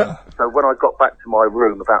mush. So when I got back to my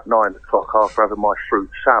room about 9 o'clock after having my fruit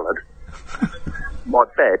salad, my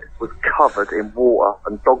bed was covered in water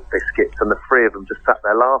and dog biscuits, and the three of them just sat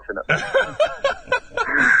there laughing at me.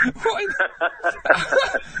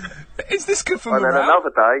 Is this good for and then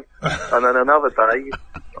another day,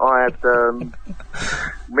 I had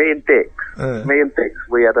me and Dix,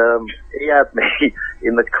 we had he had me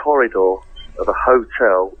in the corridor of a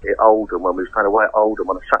hotel at Oldham when we was playing away at Oldham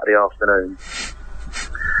on a Saturday afternoon.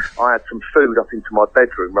 I had some food up into my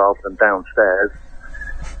bedroom rather than downstairs,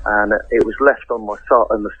 and it was left on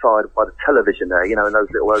the side by the television there, you know, in those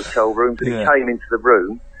little hotel rooms. And he came into the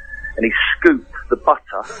room and he scooped the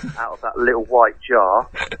butter out of that little white jar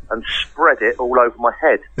and spread it all over my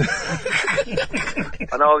head.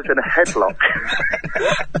 And I was in a headlock.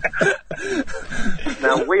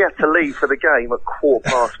 Now, we had to leave for the game at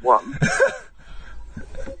 1:15.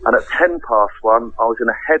 And at 1:10, I was in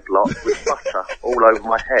a headlock with butter all over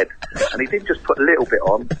my head. And he didn't just put a little bit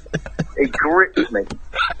on, he gripped me.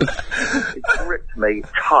 He gripped me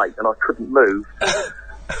tight and I couldn't move.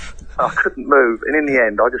 And in the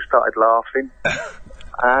end I just started laughing.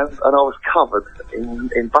 And I was covered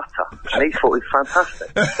in butter. And he thought it was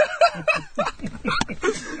fantastic. The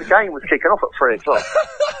game was kicking off at 3 o'clock.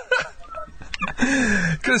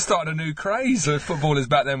 Could have started a new craze of footballers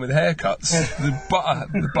back then with haircuts. the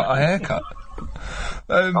butter haircut.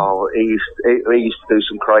 He used to do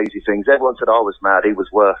some crazy things. Everyone said I was mad. He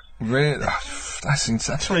was worse. Really? That's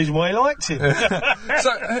insane. That's the reason why he liked it.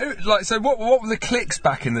 So what were the cliques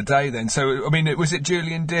back in the day then? So I mean, was it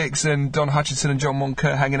Julian Dix and Don Hutchinson and John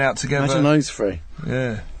Moncur hanging out together? Imagine those three.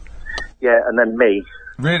 Yeah. Yeah, and then me.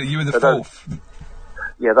 Really, you were the fourth.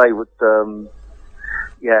 Yeah, they would. They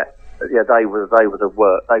were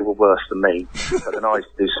They were worse than me. But then I used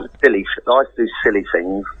to do some silly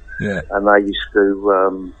things. Yeah. And they used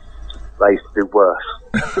to do worse.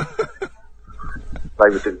 They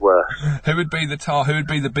would do worse. Who would be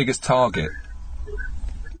the biggest target?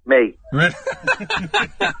 Me. Really?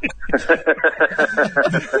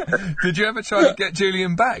 Did you ever try to get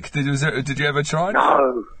Julian back? Did you ever try?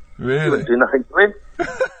 No. Really? You wouldn't do nothing to him.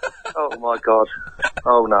 Oh my God.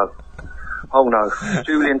 Oh no.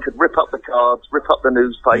 Julian could rip up the cards, rip up the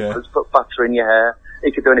newspapers, put butter in your hair.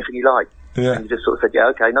 He could do anything he liked. Yeah. And you just sort of said, yeah,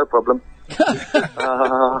 okay, no problem.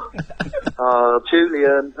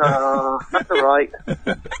 Julian, that's all right.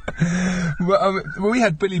 Well, we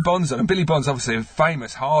had Billy Bonds on, and Billy Bonds obviously a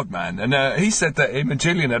famous hard man, and he said that him and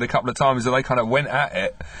Julian had a couple of times that they kind of went at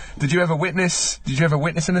it. Did you ever witness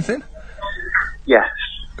anything? Yes.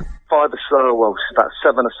 5 aside, well, about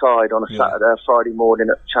 7 aside on a Saturday, Friday morning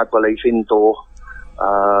at Chadwell Heath indoor.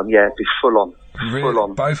 It'd be full on. Really? Full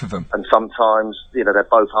on. Both of them? And sometimes, you know, they're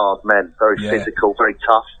both hard men, very physical, very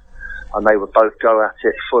tough, and they would both go at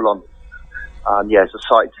it full on. It's a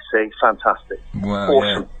sight to see. Fantastic. Wow,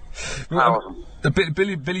 awesome. Yeah.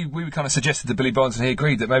 Billy, we kind of suggested to Billy Bonds, and he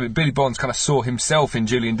agreed that maybe Billy Bonds kind of saw himself in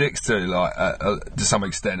Julian Dix to some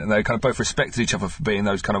extent, and they kind of both respected each other for being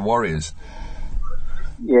those kind of warriors.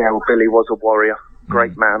 Yeah, well, Billy was a warrior,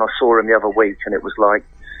 great man. I saw him the other week, and it was like,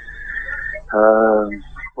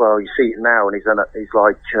 you see him now, and he's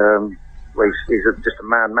just a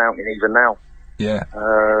man mountain even now. Yeah.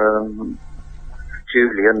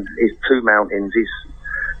 Julian is 2 mountains.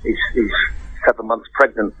 He's 7 months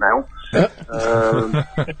pregnant now. Don't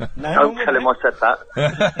tell him I said that.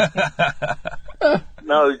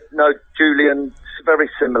 No, Julian's very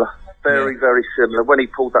similar. Very similar. When he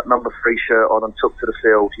pulled that number 3 shirt on and took to the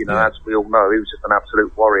field, you know, as we all know, he was just an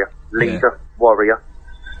absolute warrior. Leader, warrior.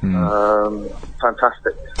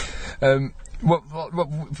 Fantastic. For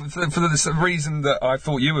the reason that I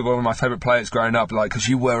thought you were one of my favourite players growing up, like, because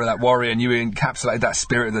you were that warrior and you encapsulated that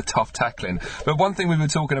spirit of the tough tackling. But one thing we were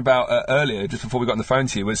talking about earlier, just before we got on the phone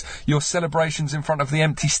to you, was your celebrations in front of the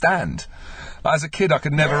empty stand. As a kid, I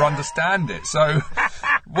could never understand it. So,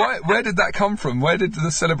 where did that come from? Where did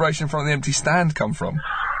the celebration in front of the empty stand come from?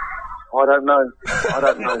 I don't know.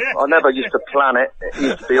 I never used to plan it. It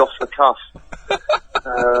used to be off the cuff.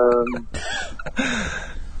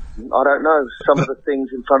 I don't know. Some of the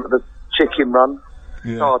things in front of the chicken run,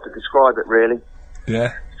 it's hard to describe it really.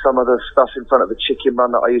 Yeah. Some of the stuff in front of the chicken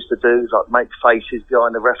run that I used to do, like make faces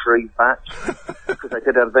behind the referee's back, because they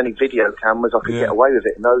didn't have any video cameras. I could get away with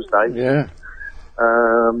it in those days. Yeah.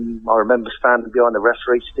 I remember standing behind the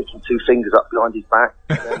referee, sticking 2 fingers up behind his back.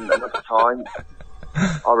 And then another time,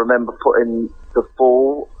 I remember putting the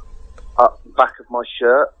ball up the back of my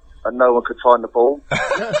shirt, and no one could find the ball.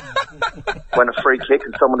 When a free kick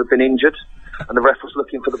and someone had been injured, and the ref was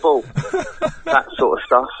looking for the ball. That sort of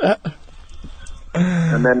stuff.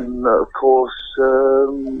 And then, of course,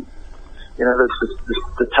 the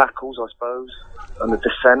tackles, I suppose, and the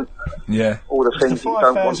descent. Yeah. All the things you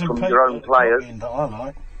don't want from your own players. That I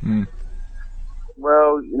like.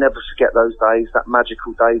 Well, you never forget those days, that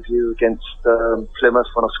magical debut against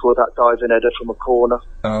Plymouth when I scored that diving header from a corner.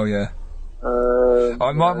 Oh, yeah.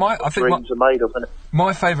 I think dreams are made of, innit?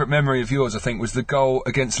 My favourite memory of yours, I think, was the goal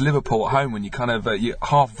against Liverpool at home when you kind of you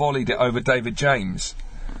half volleyed it over David James.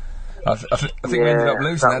 I think we ended up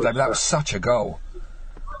losing that day, but that was such a goal.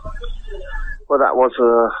 Well, that was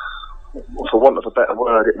for want of a better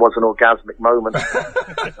word, it was an orgasmic moment.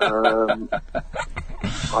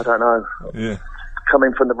 I don't know. Yeah.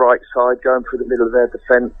 Coming from the right side, going through the middle of their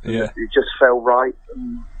defence, it just fell right.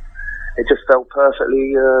 And it just fell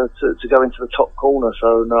perfectly to go into the top corner.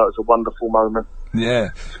 So, no, it was a wonderful moment.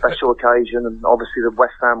 Yeah. Special occasion, and obviously the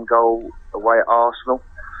West Ham goal away at Arsenal.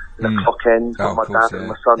 In the clock end, my dad and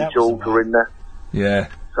my son George were in there. Yeah.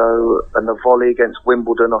 So, and the volley against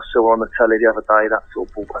Wimbledon, I saw on the telly the other day, that sort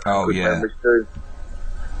of brought back some good memories too.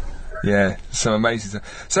 Yeah, so amazing.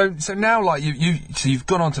 So now, like you've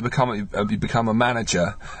gone on to become a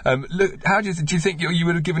manager. Look, how do you think you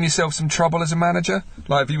would have given yourself some trouble as a manager?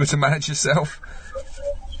 Like if you were to manage yourself?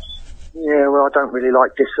 Yeah, well, I don't really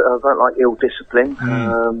like ill discipline.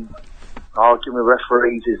 Arguing with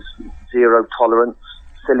referees is zero tolerance.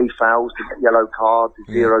 Silly fouls to get yellow cards is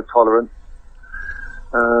zero tolerance.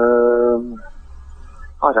 I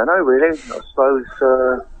don't know really. I suppose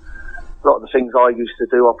a lot of the things I used to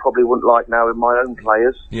do I probably wouldn't like now in my own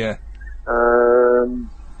players. Yeah. I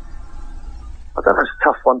don't know, it's a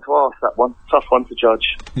tough one to ask, that one. Tough one to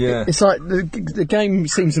judge. Yeah. It's like the game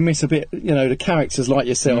seems to miss a bit, the characters like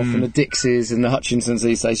yourself and the Dixes and the Hutchinsons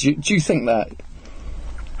these days. Do you think that?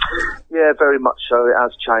 Yeah, very much so. It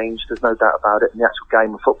has changed, there's no doubt about it. And the actual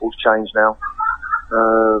game of football's changed now.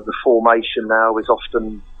 The formation now is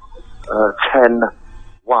often 10-1.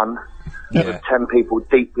 Yeah. 10 people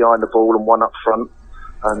deep behind the ball and one up front,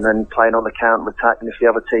 and then playing on the counter-attack. And if the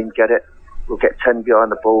other team get it, we'll get 10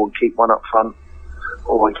 behind the ball and keep one up front.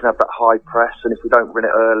 Or we can have that high press, and if we don't win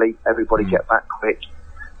it early, everybody get back quick.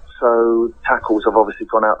 So tackles have obviously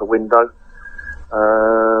gone out the window.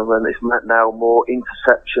 And it's now more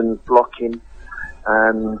interceptions, blocking,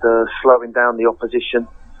 and slowing down the opposition,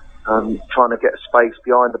 trying to get space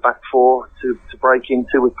behind the back four to break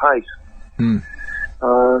into with pace.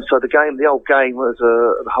 So the old game was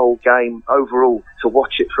the whole game overall. To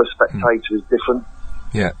watch it for a spectator is different.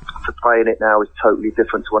 Yeah. To play in it now is totally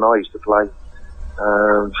different to when I used to play.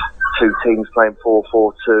 Two teams playing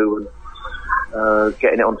 4-4-2 and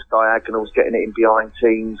getting it onto diagonals, getting it in behind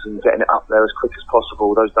teams and getting it up there as quick as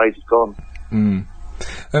possible. Those days are gone.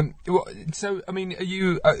 So, I mean, are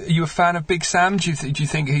you a fan of Big Sam? Do you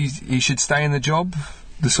think he should stay in the job,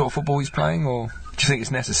 the sort of football he's playing, or do you think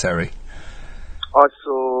it's necessary? I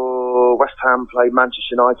saw West Ham play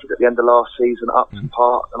Manchester United at the end of last season at Upton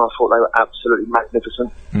Park, and I thought they were absolutely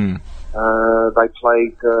magnificent. They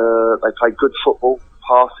played good football,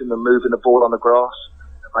 passing and moving the ball on the grass.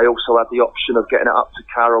 They also had the option of getting it up to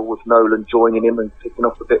Carroll with Nolan joining him and picking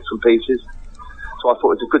up the bits and pieces. So I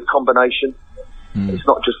thought it was a good combination. It's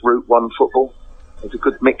not just Route 1 football. It's a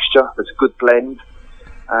good mixture. It's a good blend.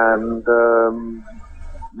 And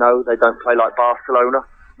no, they don't play like Barcelona.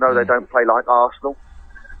 No, they don't play like Arsenal.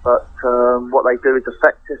 But what they do is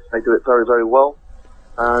effective. They do it very, very well.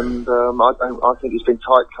 And I think it's been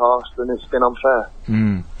typecast and it's been unfair.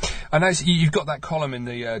 I know you've got that column in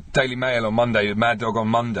the Daily Mail on Monday, Mad Dog on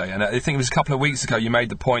Monday, and I think it was a couple of weeks ago you made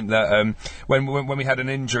the point that when we had an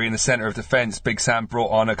injury in the centre of defence, Big Sam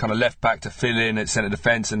brought on a kind of left back to fill in at centre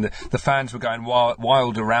defence, and the fans were going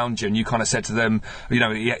wild around you, and you kind of said to them,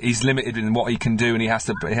 he's limited in what he can do, and he has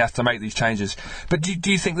to make these changes. But do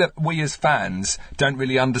you think that we as fans don't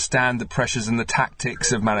really understand the pressures and the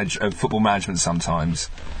tactics of football management sometimes?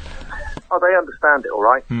 Oh, they understand it, all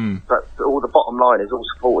right. But all the bottom line is all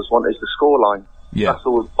supporters want is the scoreline. Yeah. That's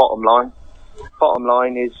all the bottom line. Bottom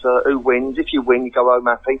line is who wins. If you win, you go home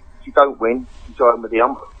happy. If you don't win, you go home with the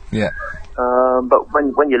ump. Yeah. But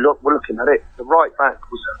when we're looking at it, the right back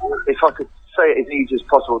was, if I could say it as easy as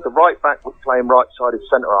possible, the right back was playing right-sided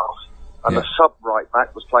centre half, and the sub right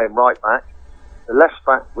back was playing right back. The left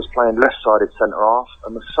back was playing left-sided centre half,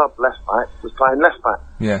 and the sub left back was playing left back.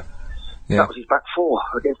 Yeah. That was his back four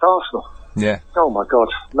against Arsenal. Yeah. Oh my God!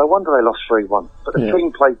 No wonder they lost 3-1. But the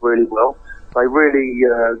team played really well. They really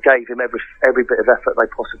gave him every bit of effort they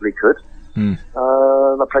possibly could. They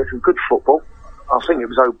played some good football. I think it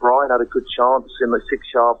was O'Brien had a good chance in the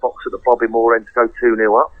 6-yard box at the Bobby Moore end to go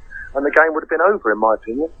 2-0 up, and the game would have been over in my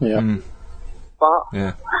opinion. Yeah. But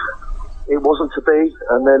it wasn't to be,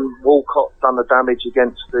 and then Walcott done the damage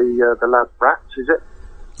against the lad Bratz, is it?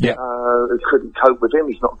 Yeah. Who couldn't cope with him.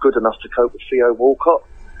 He's not good enough to cope with Theo Walcott.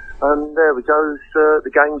 And there we go,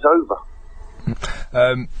 the game's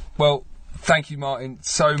over. Well, thank you, Martin,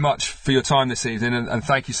 so much for your time this evening, and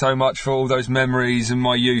thank you so much for all those memories in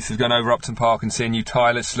my youth of going over Upton Park and seeing you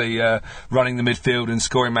tirelessly running the midfield and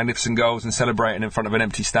scoring magnificent goals and celebrating in front of an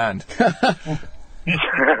empty stand.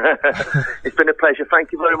 It's been a pleasure.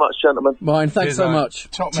 Thank you very much, gentlemen. Mine, thanks Cheers, so mate.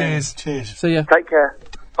 much. Top man. Cheers. Cheers. See ya. Take care.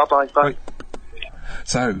 Bye-bye. Bye.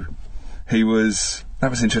 So, that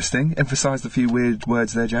was interesting. Emphasised a few weird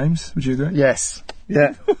words there, James. Would you agree? Yes.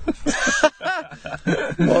 Yeah.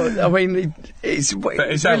 Well, I mean, it's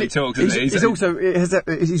how he talks, isn't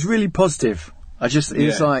it? He's really positive.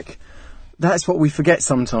 It's like, that's what we forget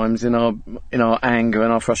sometimes in our anger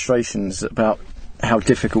and our frustrations about how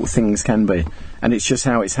difficult things can be, and it's just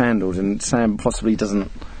how it's handled, and Sam possibly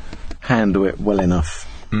doesn't handle it well enough.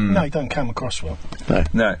 No, he don't come across well.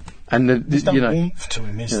 No. And there's no warmth to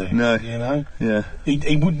him, is there? No. You know? Yeah.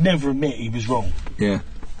 He would never admit he was wrong. Yeah.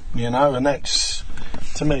 You know, and that's,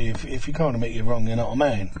 to me, if you can't admit you're wrong, you're not a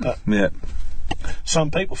man. But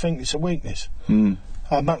some people think it's a weakness.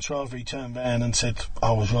 I'd much rather he turned round and said,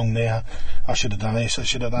 I was wrong there, I should have done this, I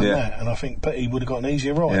should have done that. And I think he would have got an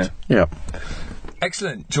easier ride. Yeah.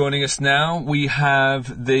 Excellent. Joining us now, we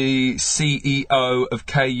have the CEO of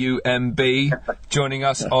KUMB joining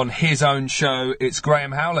us on his own show. It's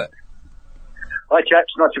Graham Howlett. Hi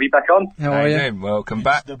chaps, nice to be back on. How are you? Doing? Welcome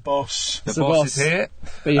back. The boss. The boss is here.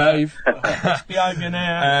 Behave. Behaviour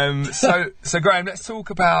now. So Graham, let's talk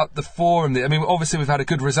about the forum. I mean, obviously we've had a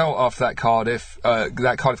good result after that Cardiff.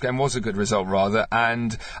 That Cardiff game was a good result, rather.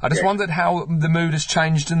 And I just wondered how the mood has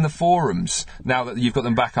changed in the forums now that you've got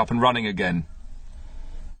them back up and running again.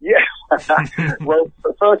 Yeah. Well,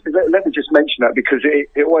 firstly, let me just mention that because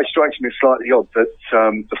it always strikes me as slightly odd that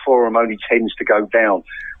the forum only tends to go down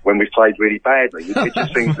when we've played really badly. It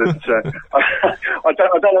just seems that I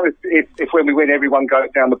don't know if when we win everyone goes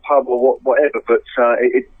down the pub or whatever, but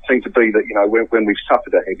it seems to be that, you know, when we've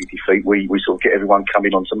suffered a heavy defeat, we sort of get everyone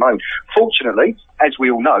coming on to moan. Fortunately, as we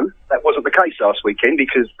all know, that wasn't the case last weekend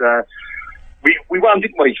because we won,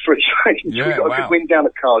 didn't we, for a change? Yeah, we got a good win down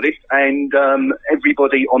at Cardiff, and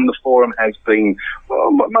everybody on the forum has been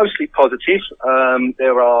mostly positive.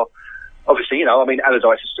 There are obviously, you know, I mean,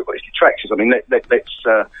 Allardyce has still got his detractors. I mean,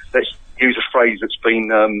 let's use a phrase that's been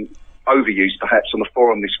overused perhaps on the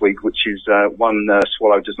forum this week, which is one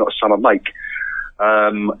swallow does not a summer make.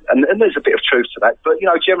 And there's a bit of truth to that. But, you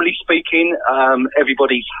know, generally speaking,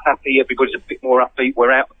 everybody's happy, everybody's a bit more upbeat.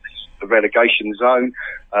 We're out of the relegation zone.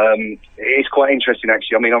 It's quite interesting,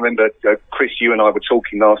 actually. I mean, I remember, Chris, you and I were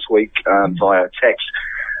talking last week via text,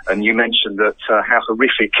 and you mentioned that how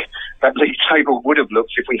horrific that league table would have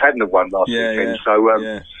looked if we hadn't have won last weekend.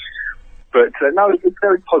 But no, it's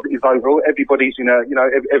very positive overall. Everybody's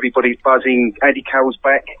everybody's buzzing. Andy Carroll's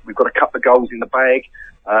back. We've got a couple of goals in the bag.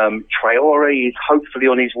 Traore is hopefully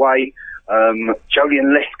on his way.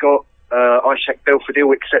 Jolyon Lescott, Ishak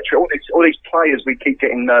Belfodil, etc. All these players we keep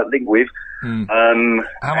getting linked with.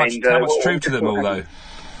 How much true to them all, though?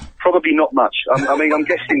 Probably not much. I mean, I'm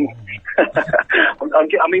guessing.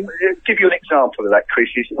 I mean, give you an example of that, Chris.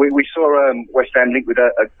 We saw West Ham linked with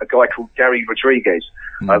a guy called Gary Rodriguez,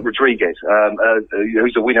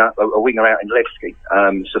 who's a winger out in Levski,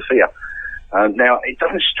 Sofia. Now, it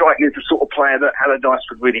doesn't strike me as the sort of player that Allardyce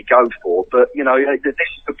would really go for, but, you know, this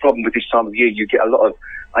is the problem with this time of year. You get a lot of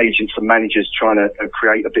agents and managers trying to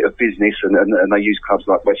create a bit of business, and they use clubs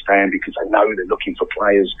like West Ham because they know they're looking for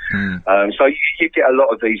players. So you get a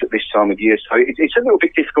lot of these at this time of year. So it's a little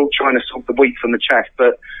bit difficult trying to sort the wheat from the chaff,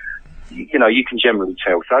 but, you know, you can generally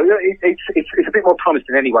tell. So it's a bit more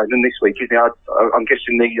promising anyway than this week, isn't it? I'm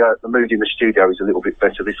guessing the mood in the studio is a little bit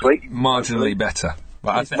better this week. Marginally better.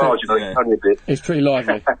 Well, marginally, only a bit. It's pretty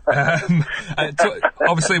lively.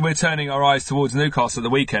 Obviously, we're turning our eyes towards Newcastle at the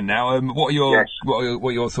weekend now. What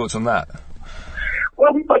are your thoughts on that?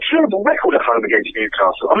 Well, we've got a terrible record at home against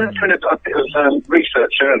Newcastle. I was doing a bit of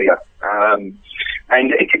research earlier, and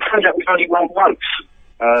it turns out we've only won once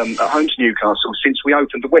at home to Newcastle since we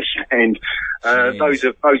opened the West End. Those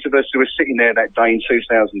of us who were sitting there that day in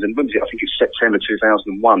 2000, and when was it? I think it was September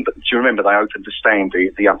 2001. But do you remember they opened the stand,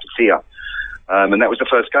 the upper tier? And that was the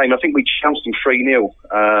first game. I think we trounced them 3-0.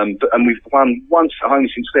 And we've won once at home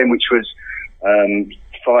since then, which was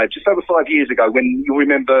just over 5 years ago, when you'll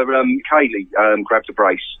remember Cayley grabbed a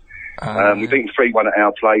brace. We beat them 3-1 at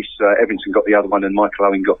our place. Everton got the other one, and Michael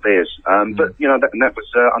Owen got theirs. But, you know, that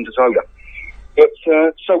was under Zola. But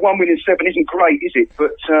so 1 win in 7 isn't great, is it?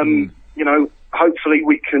 But, you know, hopefully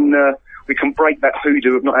we can we can break that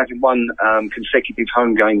hoodoo of not having won consecutive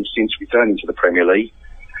home games since returning to the Premier League,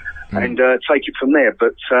 and take it from there.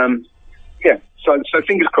 But yeah, so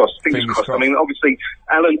fingers crossed. Fingers crossed. I mean, obviously,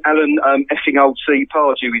 Alan, effing old C.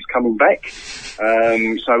 Pardew is coming back,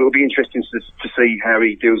 so it'll be interesting to see how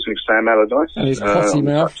he deals with Sam Allardyce. And his potty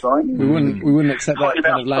mouth. We wouldn't accept that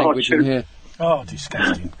kind of language in here. Oh,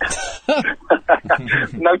 disgusting.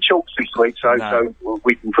 No chalks this week, so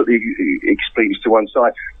we can put the expletives to one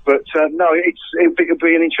side. But no, it'll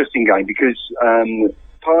be an interesting game because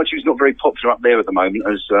Pardew's not very popular up there at the moment,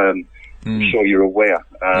 as I'm sure you're aware.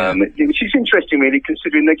 Which is interesting, really,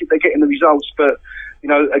 considering they're getting the results. But, you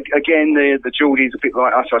know, again, the Geordies, a bit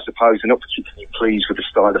like us, I suppose, are not particularly pleased with the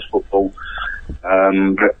style of football.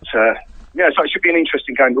 Yeah, so it should be an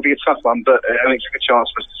interesting game. It'll be a tough one, but I think it's a good chance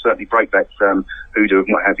for us to certainly break that hoodoo of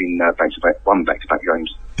not having back-to-back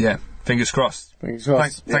games. Yeah, fingers crossed. Thanks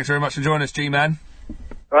very much for joining us, G-Man.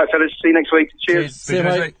 All right, fellas, see you next week. Cheers. See you,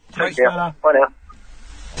 mate. Take care. Bye now.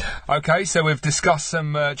 Okay, so we've discussed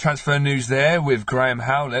some transfer news there with Graham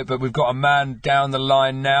Howlett, but we've got a man down the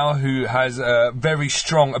line now who has very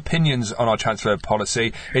strong opinions on our transfer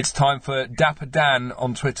policy. It's time for Dapper Dan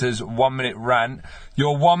on Twitter's 1 minute rant.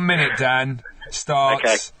 Your 1 minute, Dan,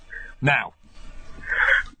 starts now.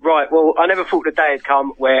 Right, well, I never thought the day had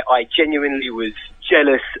come where I genuinely was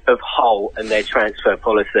jealous of Hull and their transfer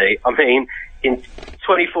policy. I mean, in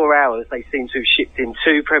 24 hours, they seem to have shipped in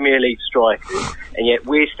 2 Premier League strikers, and yet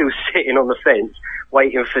we're still sitting on the fence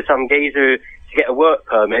waiting for some geezer to get a work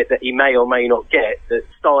permit that he may or may not get that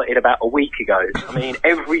started about a week ago. I mean,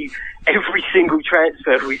 every single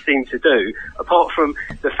transfer we seem to do, apart from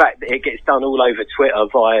the fact that it gets done all over Twitter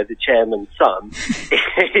via the chairman's son,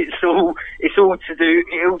 it's all to do.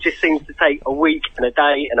 It all just seems to take a week and a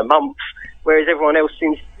day and a month, whereas everyone else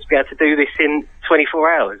seems to be able to do this in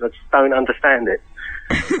 24 hours. I just don't understand it.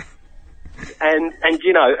 and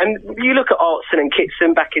you know, and you look at Artson and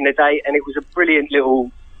Kitson back in the day, and it was a brilliant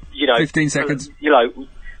little, 15 seconds,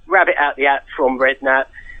 rabbit out the hat from Redknapp.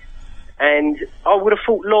 And I would have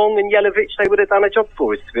thought Long and Jelavic, they would have done a job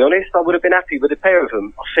for us, to be honest. I would have been happy with a pair of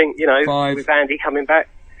them. I think, 5. With Andy coming back,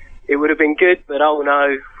 it would have been good, but oh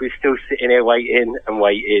no, we're still sitting here waiting and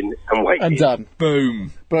waiting and waiting. And done.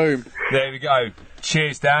 Boom. There we go.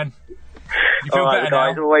 Cheers, Dan. You feel better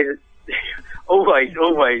guys, now?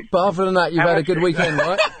 Always. But other than that, you've had a good weekend,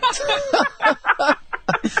 right?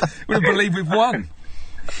 Wouldn't believe we've won.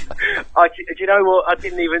 Do you know what? I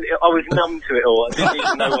was numb to it all. I didn't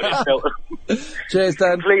even know what it felt. Cheers,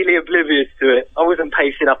 Dan. Completely oblivious to it. I wasn't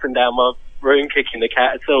pacing up and down my room kicking the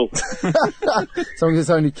cat at all. As long as it's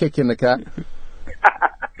only kicking the cat.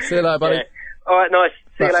 See you later, buddy. Yeah. All right, nice.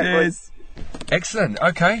 See you later. Cheers. Excellent.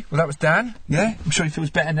 Okay. Well, that was Dan. Yeah. I'm sure he feels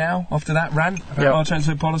better now after that rant about our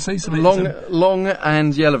transfer policy. So Long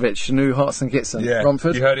and Jelavic, new Hearts and Kitson. Yeah.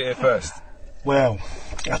 Romford. You heard it here first. Well,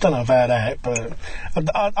 I don't know about that, but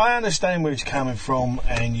I understand where it's coming from,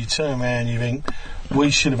 and you turn around and you think,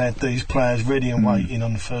 we should have had these players ready and waiting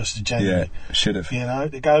on the 1st of January. Yeah, should have.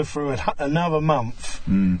 To go through another month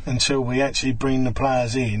until we actually bring the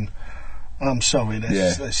players in. I'm sorry,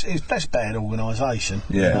 that's bad organisation.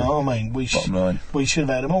 Yeah. You know what I mean? We should have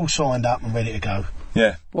had them all signed up and ready to go.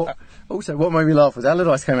 Yeah. Also, what made me laugh was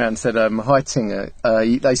Allardyce came out and said,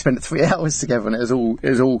 Heitinger, they spent 3 hours together and it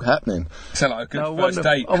was all happening. Sound like a good first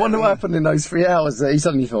date. I wonder what happened in those 3 hours that he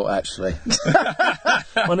suddenly thought, actually.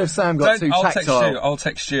 I wonder if Sam got too tactile. I'll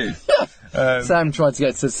text you. Sam tried to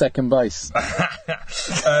get to second base.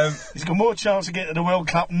 He's got more chance to get to the World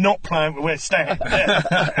Cup not playing for West Ham.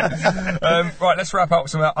 Right, let's wrap up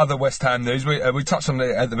some other West Ham news. We touched on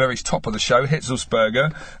it at the very top of the show,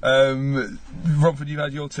 Hitzelsberger. Romford, you've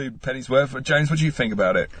had your 2 pennies worth. James, what do you think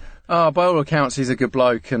about it? By all accounts, he's a good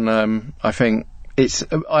bloke, and I think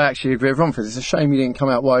I actually agree with Romford. It's a shame he didn't come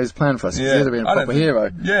out while he was playing for us. He'd have been a proper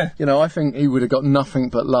hero. Yeah. I think he would have got nothing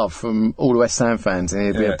but love from all the West Ham fans, and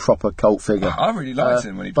he'd be a proper cult figure. I really liked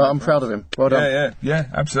him when he played. But I'm proud of him. Well done. Yeah,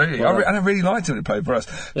 absolutely. Well I really liked him when he played for us.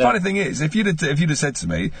 Yeah. Funny thing is, if you'd have said to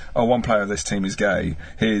me, one player of this team is gay,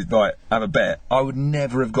 here's have a bet, I would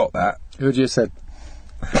never have got that. Who would you have said?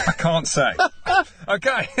 I can't say.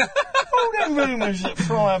 Okay. All them rumours that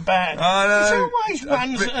fly about. I know. There's always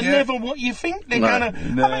ones that are never what you think they're going to...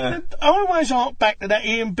 I mean, I always hark back to that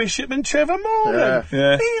Ian Bishop and Trevor Morgan.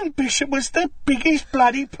 Yeah. Ian Bishop was the biggest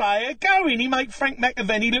bloody player going. He made Frank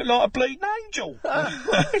McAvenny look like a bleeding angel.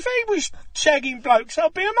 If he was shagging blokes,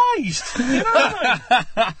 I'd be amazed. You know what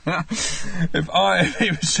I mean? If he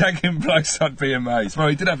was shagging blokes, I'd be amazed. Well,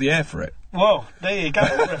 he did have the air for it. Well, there you go. He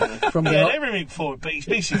had everything for it, but his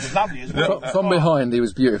missus was lovely as well. From behind, he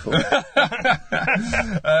was beautiful.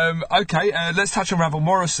 Okay, let's touch on Ravel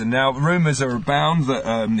Morrison. Now, rumours are abound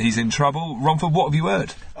that he's in trouble. Romford, what have you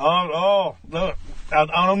heard? Look,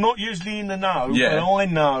 I'm not usually in the know, but I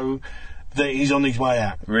know that he's on his way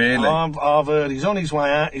out. Really? I've heard he's on his way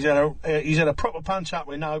out. He's had a proper punch up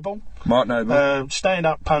with Noble. Mark Noble. Stand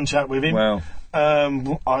up punch up with him. Well. I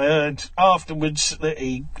heard afterwards that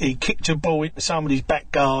he kicked a ball into somebody's back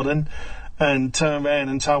garden and turned around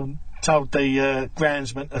and told the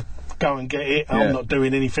groundsman to go and get it. I'm not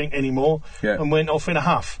doing anything anymore. And went off in a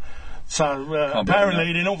huff. So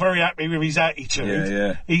apparently they're not very happy with his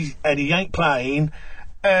attitude. He ain't playing.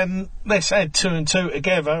 And let's add 2 and 2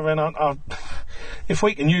 together, and if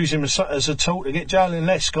we can use him as a tool to get Jalen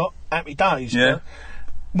Lescott, happy days. Yeah.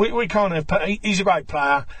 We can't have. He's a great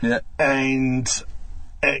player. Yeah. And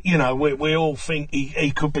we all think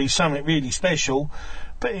he could be something really special.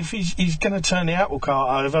 But if he's going to turn the apple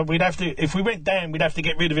cart over, we'd have to. If we went down, we'd have to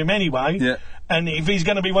get rid of him anyway. Yeah. And if he's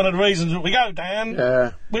going to be one of the reasons that we go down,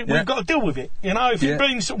 we've got to deal with it. If it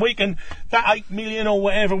brings, we can that 8 million or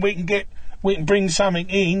whatever we can bring something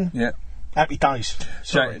in. Yeah. Happy days.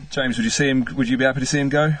 James, would you be happy to see him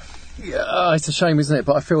go? Yeah, it's a shame, isn't it?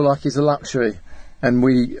 But I feel like he's a luxury, and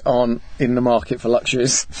we aren't in the market for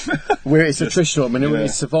luxuries. It's attritional. I mean,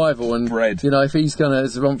 it's survival. And bread. If he's going to,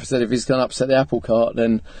 as Romford said, if he's going to upset the apple cart,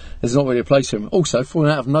 then there's not really a place for him. Also, falling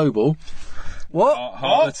out of Noble. What?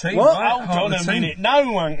 Heart of the team. What? Right? Hold on a minute.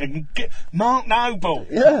 No one can get Mark Noble.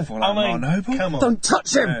 Yeah. Mark Noble? Come on. Don't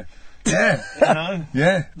touch him. Yeah.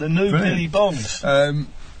 The new Billy Bonds.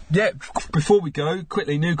 Before we go,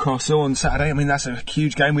 quickly, Newcastle on Saturday. I mean, that's a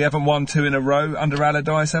huge game. We haven't won 2 in a row under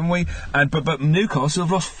Allardyce, haven't we? But Newcastle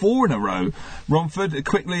have lost 4 in a row. Romford,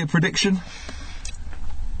 quickly, a prediction?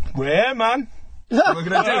 Where, man? We're going to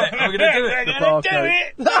do it. We're going to do it. We're going to do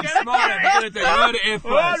it. You heard it here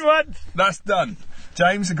first. That's done.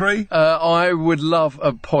 James, agree? I would love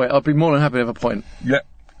a point. I'd be more than happy to have a point. Yeah.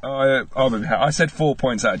 I said 4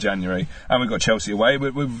 points out of January, and we've got Chelsea away.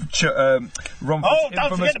 We've Romford's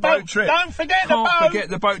don't forget the boat trip. Don't forget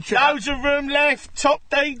the boat trip. Loads of room left. Top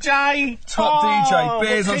DJ. DJ.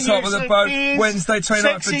 Beers on top of the boat. Beers, Wednesday,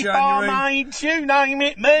 29th of January. Barmaids, you name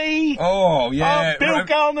it, me. Oh, yeah. Bill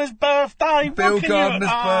Gardner's birthday. Bill Gardner's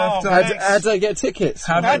birthday. How do they get tickets?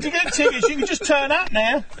 How do you get tickets? You can just turn up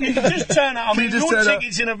now. You can just turn up. I mean, you want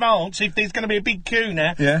tickets in advance if there's going to be a big queue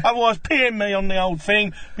now. Yeah. Otherwise, PM me on the old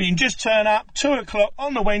thing. But you can just turn up 2 o'clock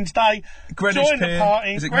on the Wednesday, Greenwich join Pier. the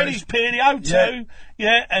party, Greenwich Pier, the O2,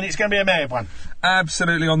 and it's going to be a mad one.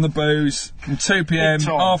 Absolutely on the booze, 2 p.m,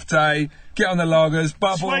 half day, get on the lagers,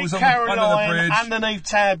 bubbles under the bridge. Underneath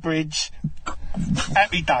Tower Bridge.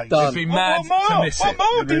 Happy days. You'd be mad to miss it. What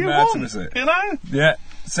more do you want? Yeah,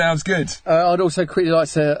 sounds good. I'd also quickly like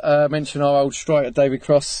to mention our old striker, David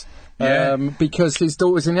Cross. Because his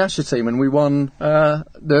daughter's in the Ashes team, and we won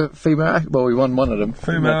the female. Well, we won one of them.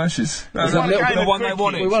 Female Ashes. The one they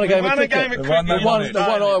wanted. We won a game of cricket. The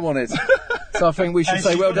one I wanted. So I think we should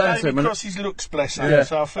say well done to him. Because his looks, bless him.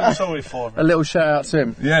 So I feel sorry for him. A little shout out to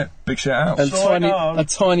him. Yeah, big shout out. A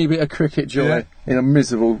tiny bit of cricket joy in a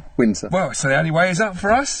miserable winter. Well, so the only way is up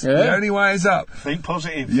for us. Yeah. The only way is up. Think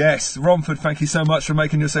positive. Yes, Romford, thank you so much for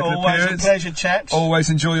making your second appearance. Always a pleasure, chaps. Always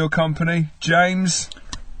enjoy your company, James.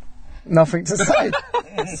 Nothing to say.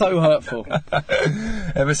 So hurtful.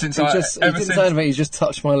 Ever since he didn't say anything, he just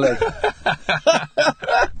touched my leg.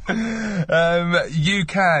 You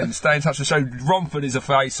can stay in touch with the show. Romford is a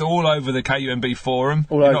face all over the KUMB forum.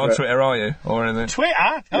 You're not on Twitter, are you? Or anything?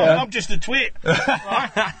 Twitter? I'm just a twit.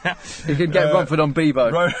 You can get Romford on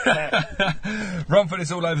Bebo. Romford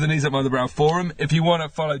is all over the Knees Up Mother Brown forum. If you want to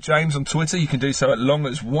follow James on Twitter, you can do so at long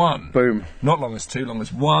as 1. Boom. Not long as 2, long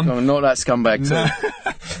as 1. No, not that scumbag too. No.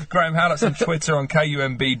 Graham Hallett's on Twitter on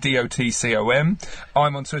KUMBDOTCOM.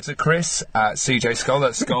 I'm on Twitter, Chris, at CJ Skull.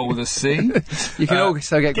 That's Skull with a C. You can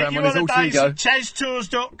also get Graham on his alter ego.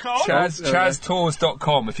 ChazTours.com.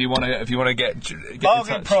 ChazTours.com if you want to get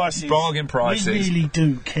bargain prices. Bargain prices. We really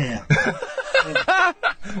do care.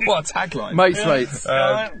 What a tagline. Mates rates.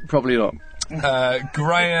 Probably not. The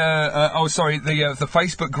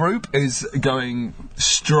Facebook group is going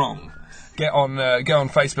strong. Get on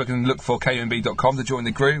Facebook and look for KUMB.com to join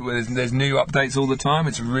the group. There's new updates all the time.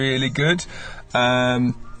 It's really good.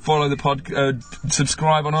 Follow the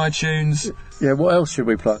subscribe on iTunes. Yeah, what else should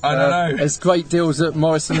we plug? I don't know. There's great deals at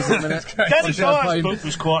Morrison's at the minute. Danny Dyer's book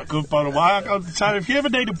was quite good, by the way. I'll tell you, if you ever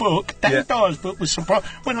need a book, Danny Dyer's book was surprised.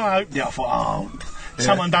 When I opened it, I thought,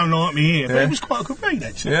 someone don't like me here. But it was quite a good read,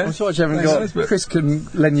 actually. I'm sorry you haven't got... Chris can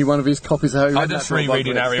lend you one of his copies of Harry Redknapp. I'm just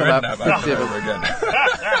rereading Harry Redknapp over again.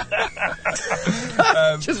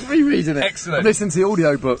 Just rereading it. Excellent. I'm listening to the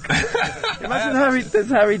audiobook. Imagine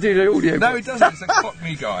Harry do the audiobook. No, he doesn't. It's a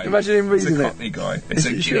Cockney guy. Imagine him reading it. It's a Cockney guy.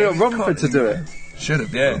 You should have Romford to do it. Should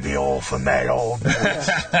have, yeah. Be all for that old boys.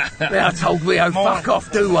 Yeah, I told Rio, fuck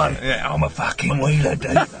off, do one. Yeah. I'm a fucking wheeler,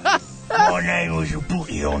 dude. My name was a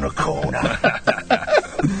booty on the corner.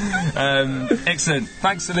 Excellent.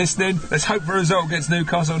 Thanks for listening. Let's hope for a result against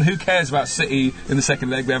Newcastle. And who cares about City in the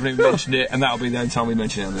second leg? We haven't even mentioned it, and that'll be the only time we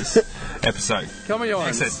mention it on this episode. Come on, your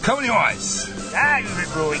eyes. Excellent. Come on, your eyes. Ah, you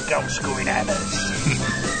Roy Gold scoring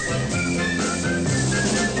hammers.